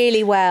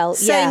really well.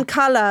 Same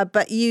colour,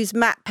 but use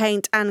matte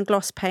paint and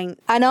gloss paint.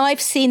 And I've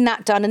seen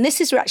that done, and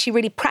this is actually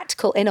really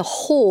practical in a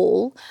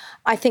hall.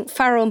 I think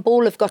Farrow and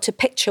Ball have got a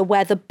picture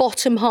where the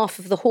bottom half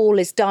of the hall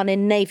is done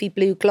in navy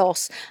blue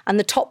gloss and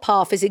the top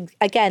half is,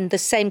 again, the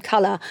same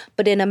colour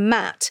but in a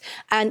matte.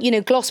 And,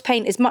 gloss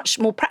paint is much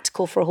more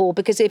practical for a hall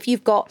because if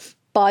you've got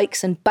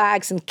bikes and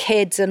bags and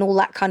kids and all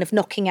that kind of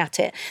knocking at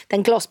it,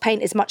 then gloss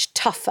paint is much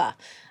tougher.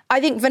 I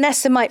think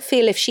Vanessa might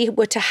feel if she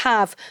were to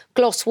have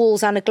gloss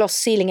walls and a gloss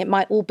ceiling, it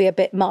might all be a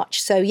bit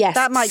much. So yes,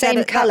 that might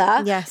same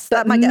colour.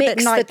 That might get a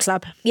bit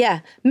nightclub.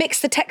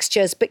 Mix the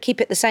textures, but keep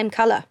it the same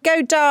colour.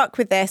 Go dark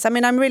with this. I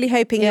mean, I'm really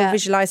hoping you're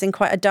visualising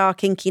quite a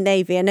dark, inky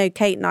navy. I know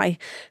Kate and I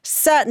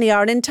certainly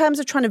are. And in terms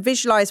of trying to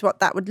visualise what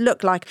that would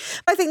look like,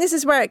 I think this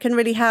is where it can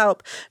really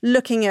help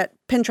looking at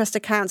Pinterest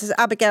accounts. As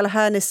Abigail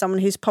Ahern is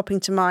someone who's popping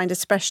to mind,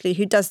 especially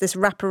who does this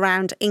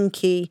wraparound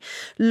inky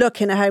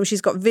look in her home.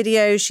 She's got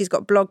videos, she's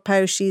got blog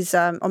posts, she's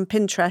on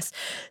Pinterest.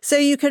 So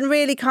you can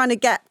really kind of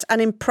get an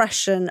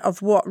impression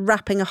of what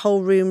wrapping a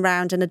whole room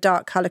round in a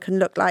dark colour can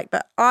look like.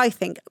 But I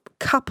think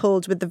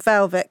coupled with the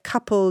velvet,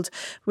 coupled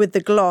with the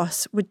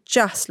gloss, would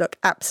just look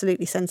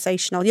absolutely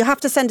sensational. You'll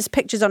have to send us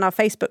pictures on our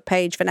Facebook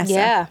page, Vanessa.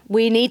 Yeah,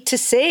 we need to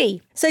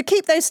see. So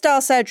keep those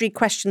style surgery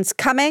questions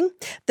coming.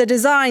 The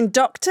design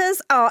doctors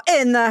are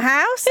in the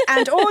house,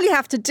 and all you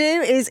have to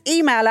do is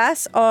email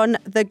us on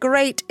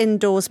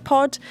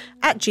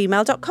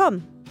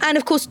thegreatindoorspod@gmail.com. And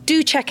of course,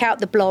 do check out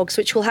the blogs,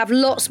 which will have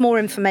lots more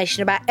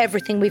information about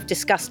everything we've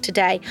discussed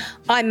today.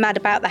 I'm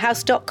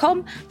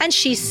madaboutthehouse.com and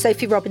she's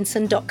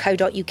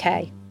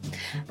sophierobinson.co.uk.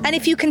 And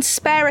if you can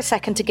spare a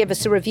second to give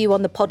us a review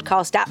on the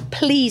podcast app,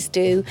 please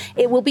do.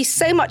 It will be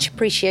so much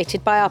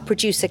appreciated by our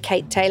producer,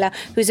 Kate Taylor,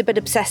 who's a bit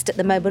obsessed at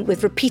the moment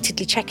with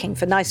repeatedly checking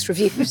for nice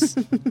reviews.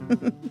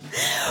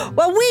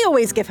 Well, we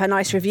always give her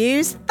nice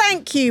reviews.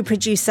 Thank you,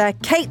 producer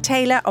Kate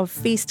Taylor of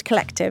Feast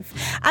Collective.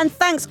 And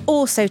thanks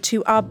also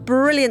to our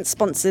brilliant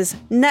sponsors,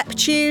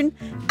 Neptune.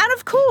 And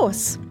of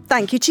course,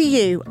 thank you to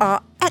you,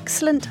 our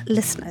excellent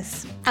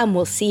listeners. And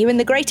we'll see you in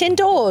the great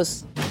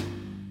indoors.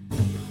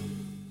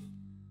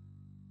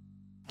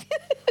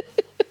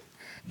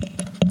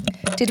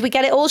 Did we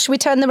get it all? Should we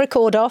turn the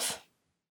record off?